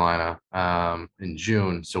North Carolina, in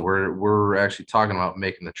June. So we're actually talking about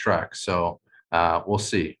making the trek. So we'll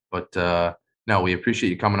see. But no, we appreciate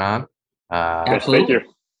you coming on. Yes, thank Absolutely. you.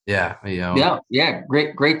 Yeah, Yeah.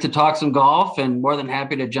 Great to talk some golf, and more than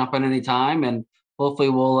happy to jump in anytime. And hopefully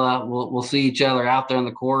we'll see each other out there on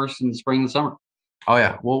the course in the spring and summer. Oh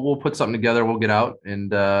yeah, we'll put something together. We'll get out,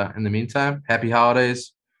 and in the meantime, happy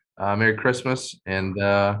holidays, Merry Christmas, and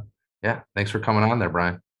yeah, thanks for coming on there,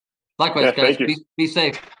 Brian. Likewise, Yeah, guys. thank you. Be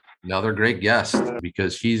safe. Another great guest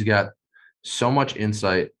because he's got so much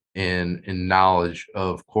insight and knowledge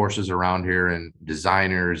of courses around here and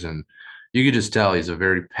designers, and you could just tell he's a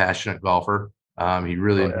very passionate golfer. He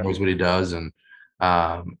really enjoys what he does, and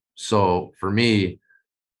so for me,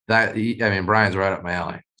 I mean, Brian's right up my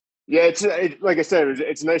alley. Yeah, like I said,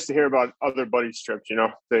 it's nice to hear about other buddies' trips.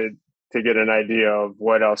 To get an idea of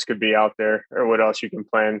what else could be out there or what else you can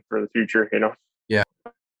plan for the future. Yeah.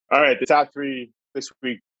 All right, the top three this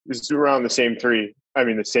week is around the same three. I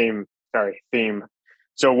mean, theme.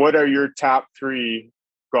 So, what are your top three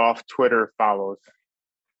golf Twitter follows?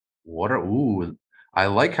 Ooh, I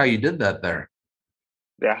like how you did that there.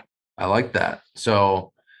 Yeah, I like that.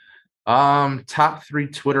 So, top three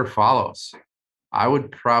Twitter follows. I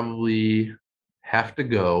would probably have to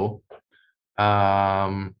go.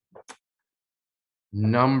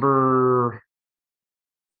 Number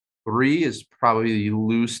 3 is probably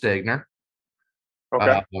Lou Stegner.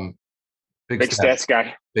 okay. Big stats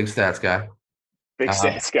guy. Big stats guy. Big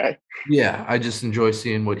stats guy. Yeah, I just enjoy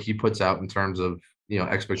seeing what he puts out in terms of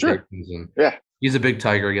expectations, and Yeah, he's a big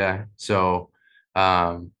Tiger guy. So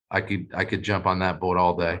I could jump on that boat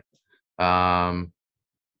all day.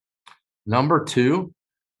 Number 2,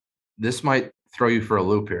 this might throw you for a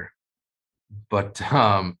loop here, but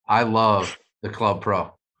I love the Club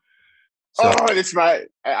Pro. So, it's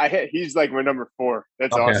he's like my number 4.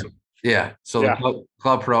 That's awesome. Yeah. So the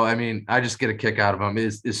Club Pro, I mean, I just get a kick out of him.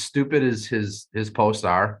 As stupid as his posts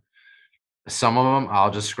are, some of them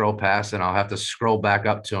I'll just scroll past and I'll have to scroll back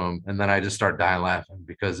up to him, and then I just start dying laughing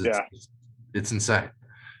because it's insane.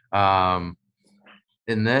 And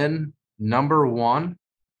then number 1,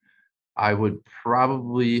 I would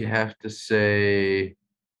probably have to say,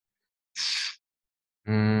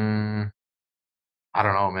 I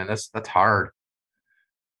don't know, man. That's hard.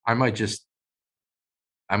 I might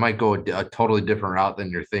go a totally different route than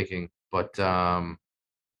you're thinking, but I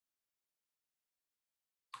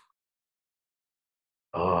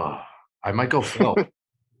might go Phil.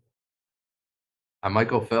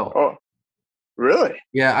 Oh, really?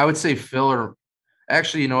 Yeah, I would say Phil, or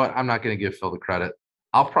actually, you know what? I'm not going to give Phil the credit.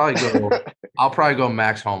 I'll probably go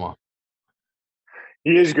Max Homa.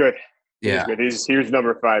 He is good. Yeah, he was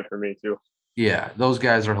number 5 for me too. Yeah, those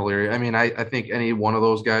guys are hilarious. I mean, I think any one of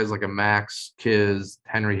those guys, like a Max, Kiz,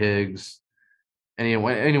 Henry Higgs, any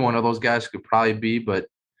one of those guys could probably be. But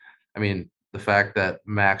I mean, the fact that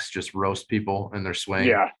Max just roasts people in their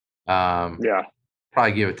swing,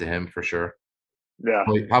 probably give it to him for sure. Yeah.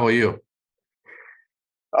 How about you?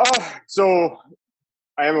 So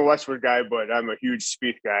I am a Westwood guy, but I'm a huge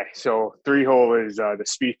Spieth guy. So 3-hole is the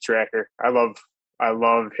Spieth tracker. I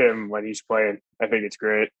love him when he's playing. I think it's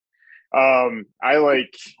great. Hold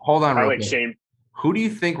on, real quick. Shane. Who do you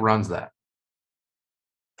think runs that?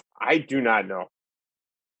 I do not know.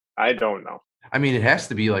 I don't know. I mean, it has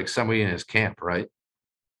to be like somebody in his camp, right?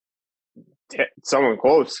 Someone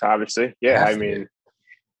close, obviously. Yeah, I mean,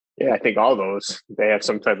 I think all those, they have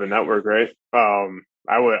some type of network, right?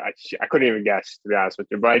 I couldn't even guess, to be honest with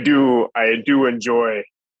you, but I do enjoy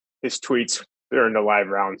his tweets during the live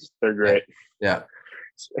rounds. They're great. Yeah.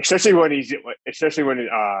 Especially when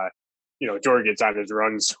Jordan gets on his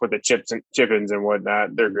runs with the chip-ins and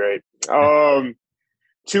whatnot. They're great.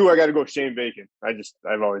 2, I got to go Shane Bacon.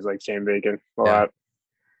 I've always liked Shane Bacon a lot.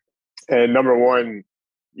 And number 1,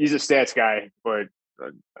 he's a stats guy, but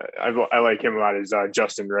I like him a lot, is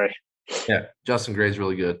Justin Ray. Yeah, Justin Gray's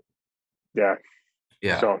really good. Yeah.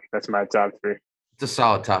 So that's my top 3. It's a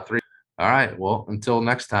solid top 3. All right. Well, until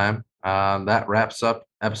next time, that wraps up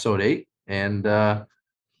episode 8, and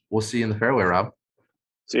we'll see you in the fairway, Rob.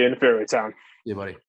 See you in the fairway, Tom. See you, buddy.